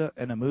pizza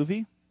and a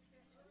movie.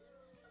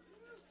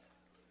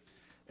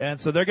 And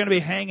so they're going to be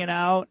hanging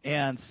out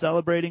and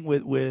celebrating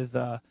with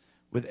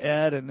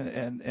Ed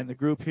and the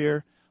group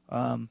here.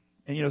 And,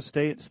 you know,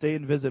 stay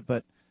and visit.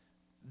 But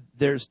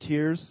there's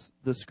tears.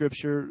 The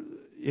scripture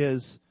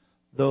is,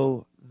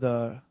 though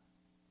the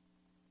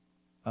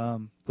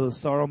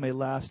sorrow may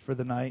last for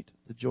the night,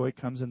 the joy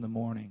comes in the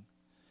morning.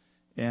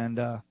 And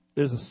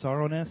there's a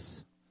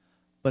sorrowness,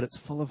 but it's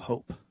full of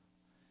hope.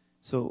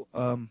 So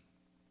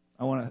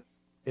I want to,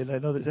 and I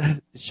know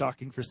that it's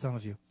shocking for some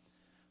of you.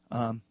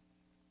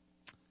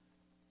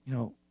 You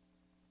know,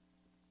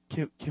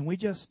 can we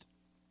just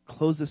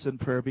close this in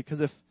prayer? Because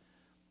if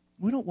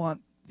we don't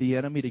want the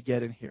enemy to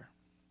get in here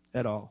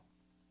at all,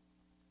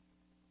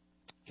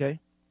 okay?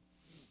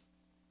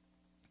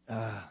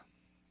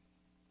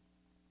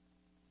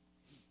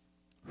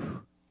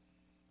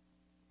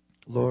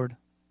 Lord,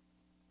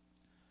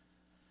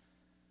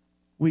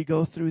 we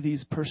go through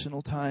these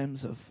personal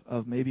times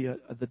of maybe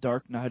the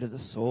dark night of the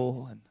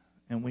soul,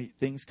 and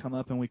things come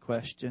up and we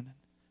question.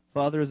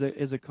 Father,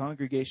 as a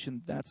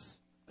congregation, that's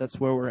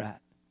where we're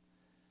at.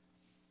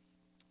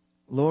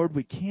 Lord,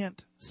 we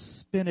can't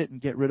spin it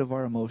and get rid of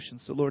our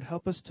emotions. So, Lord,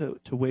 help us to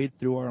wade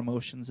through our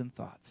emotions and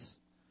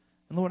thoughts.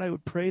 And, Lord, I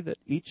would pray that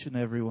for each and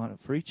every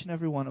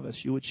one of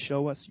us, you would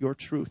show us your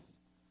truth.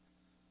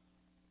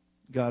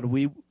 God,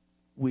 we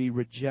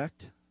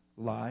reject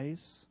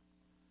lies.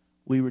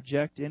 We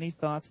reject any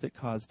thoughts that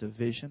cause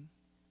division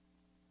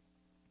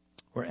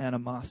or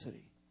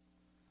animosity.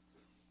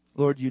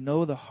 Lord, you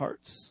know the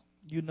hearts.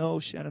 You know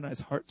Shannon and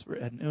I's hearts for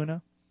Ed and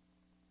Una.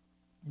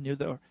 You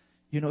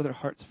know their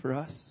hearts for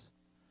us.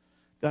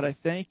 God, I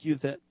thank you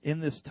that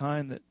in this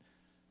time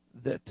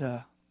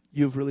that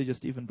you've really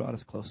just even brought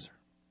us closer.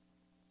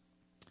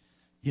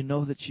 You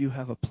know that you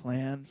have a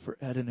plan for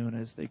Ed and Una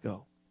as they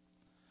go.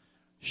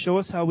 Show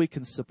us how we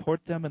can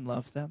support them and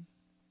love them.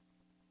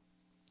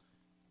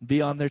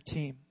 Be on their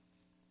team.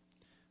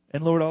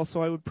 And Lord,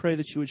 also I would pray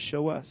that you would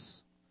show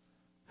us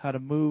how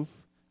to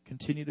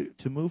continue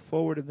to move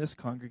forward in this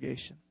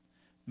congregation,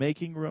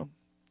 making room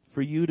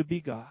for you to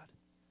be God.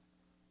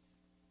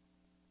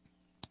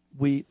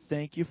 We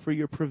thank you for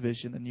your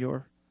provision and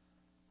your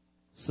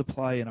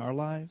supply in our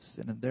lives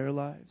and in their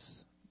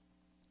lives,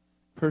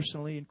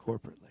 personally and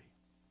corporately.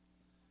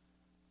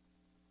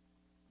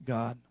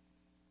 God,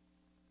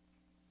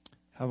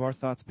 have our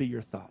thoughts be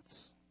your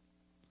thoughts.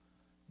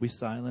 We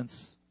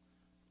silence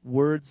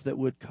words that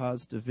would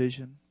cause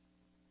division.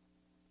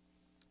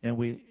 And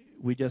we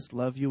just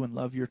love you and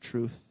love your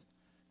truth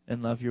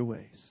and love your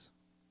ways.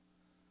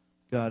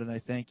 God, and I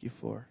thank you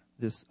for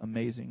this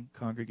amazing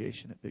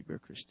congregation at Big Bear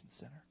Christian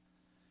Center.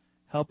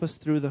 Help us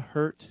through the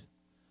hurt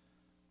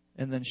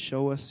and then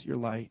show us your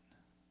light.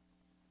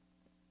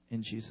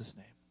 In Jesus'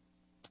 name,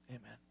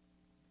 amen.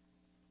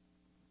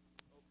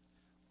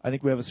 I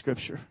think we have a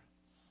scripture.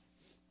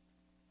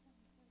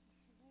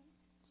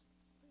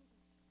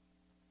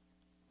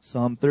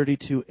 Psalm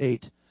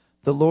 32:8.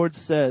 The Lord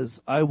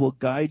says, I will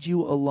guide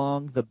you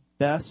along the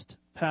best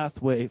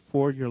pathway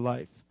for your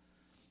life.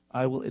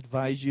 I will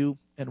advise you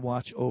and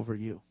watch over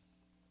you.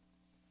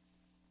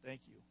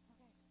 Thank you.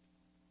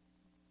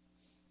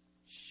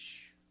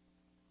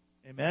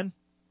 Amen.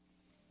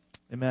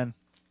 Amen.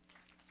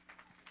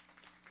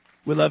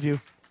 We love you.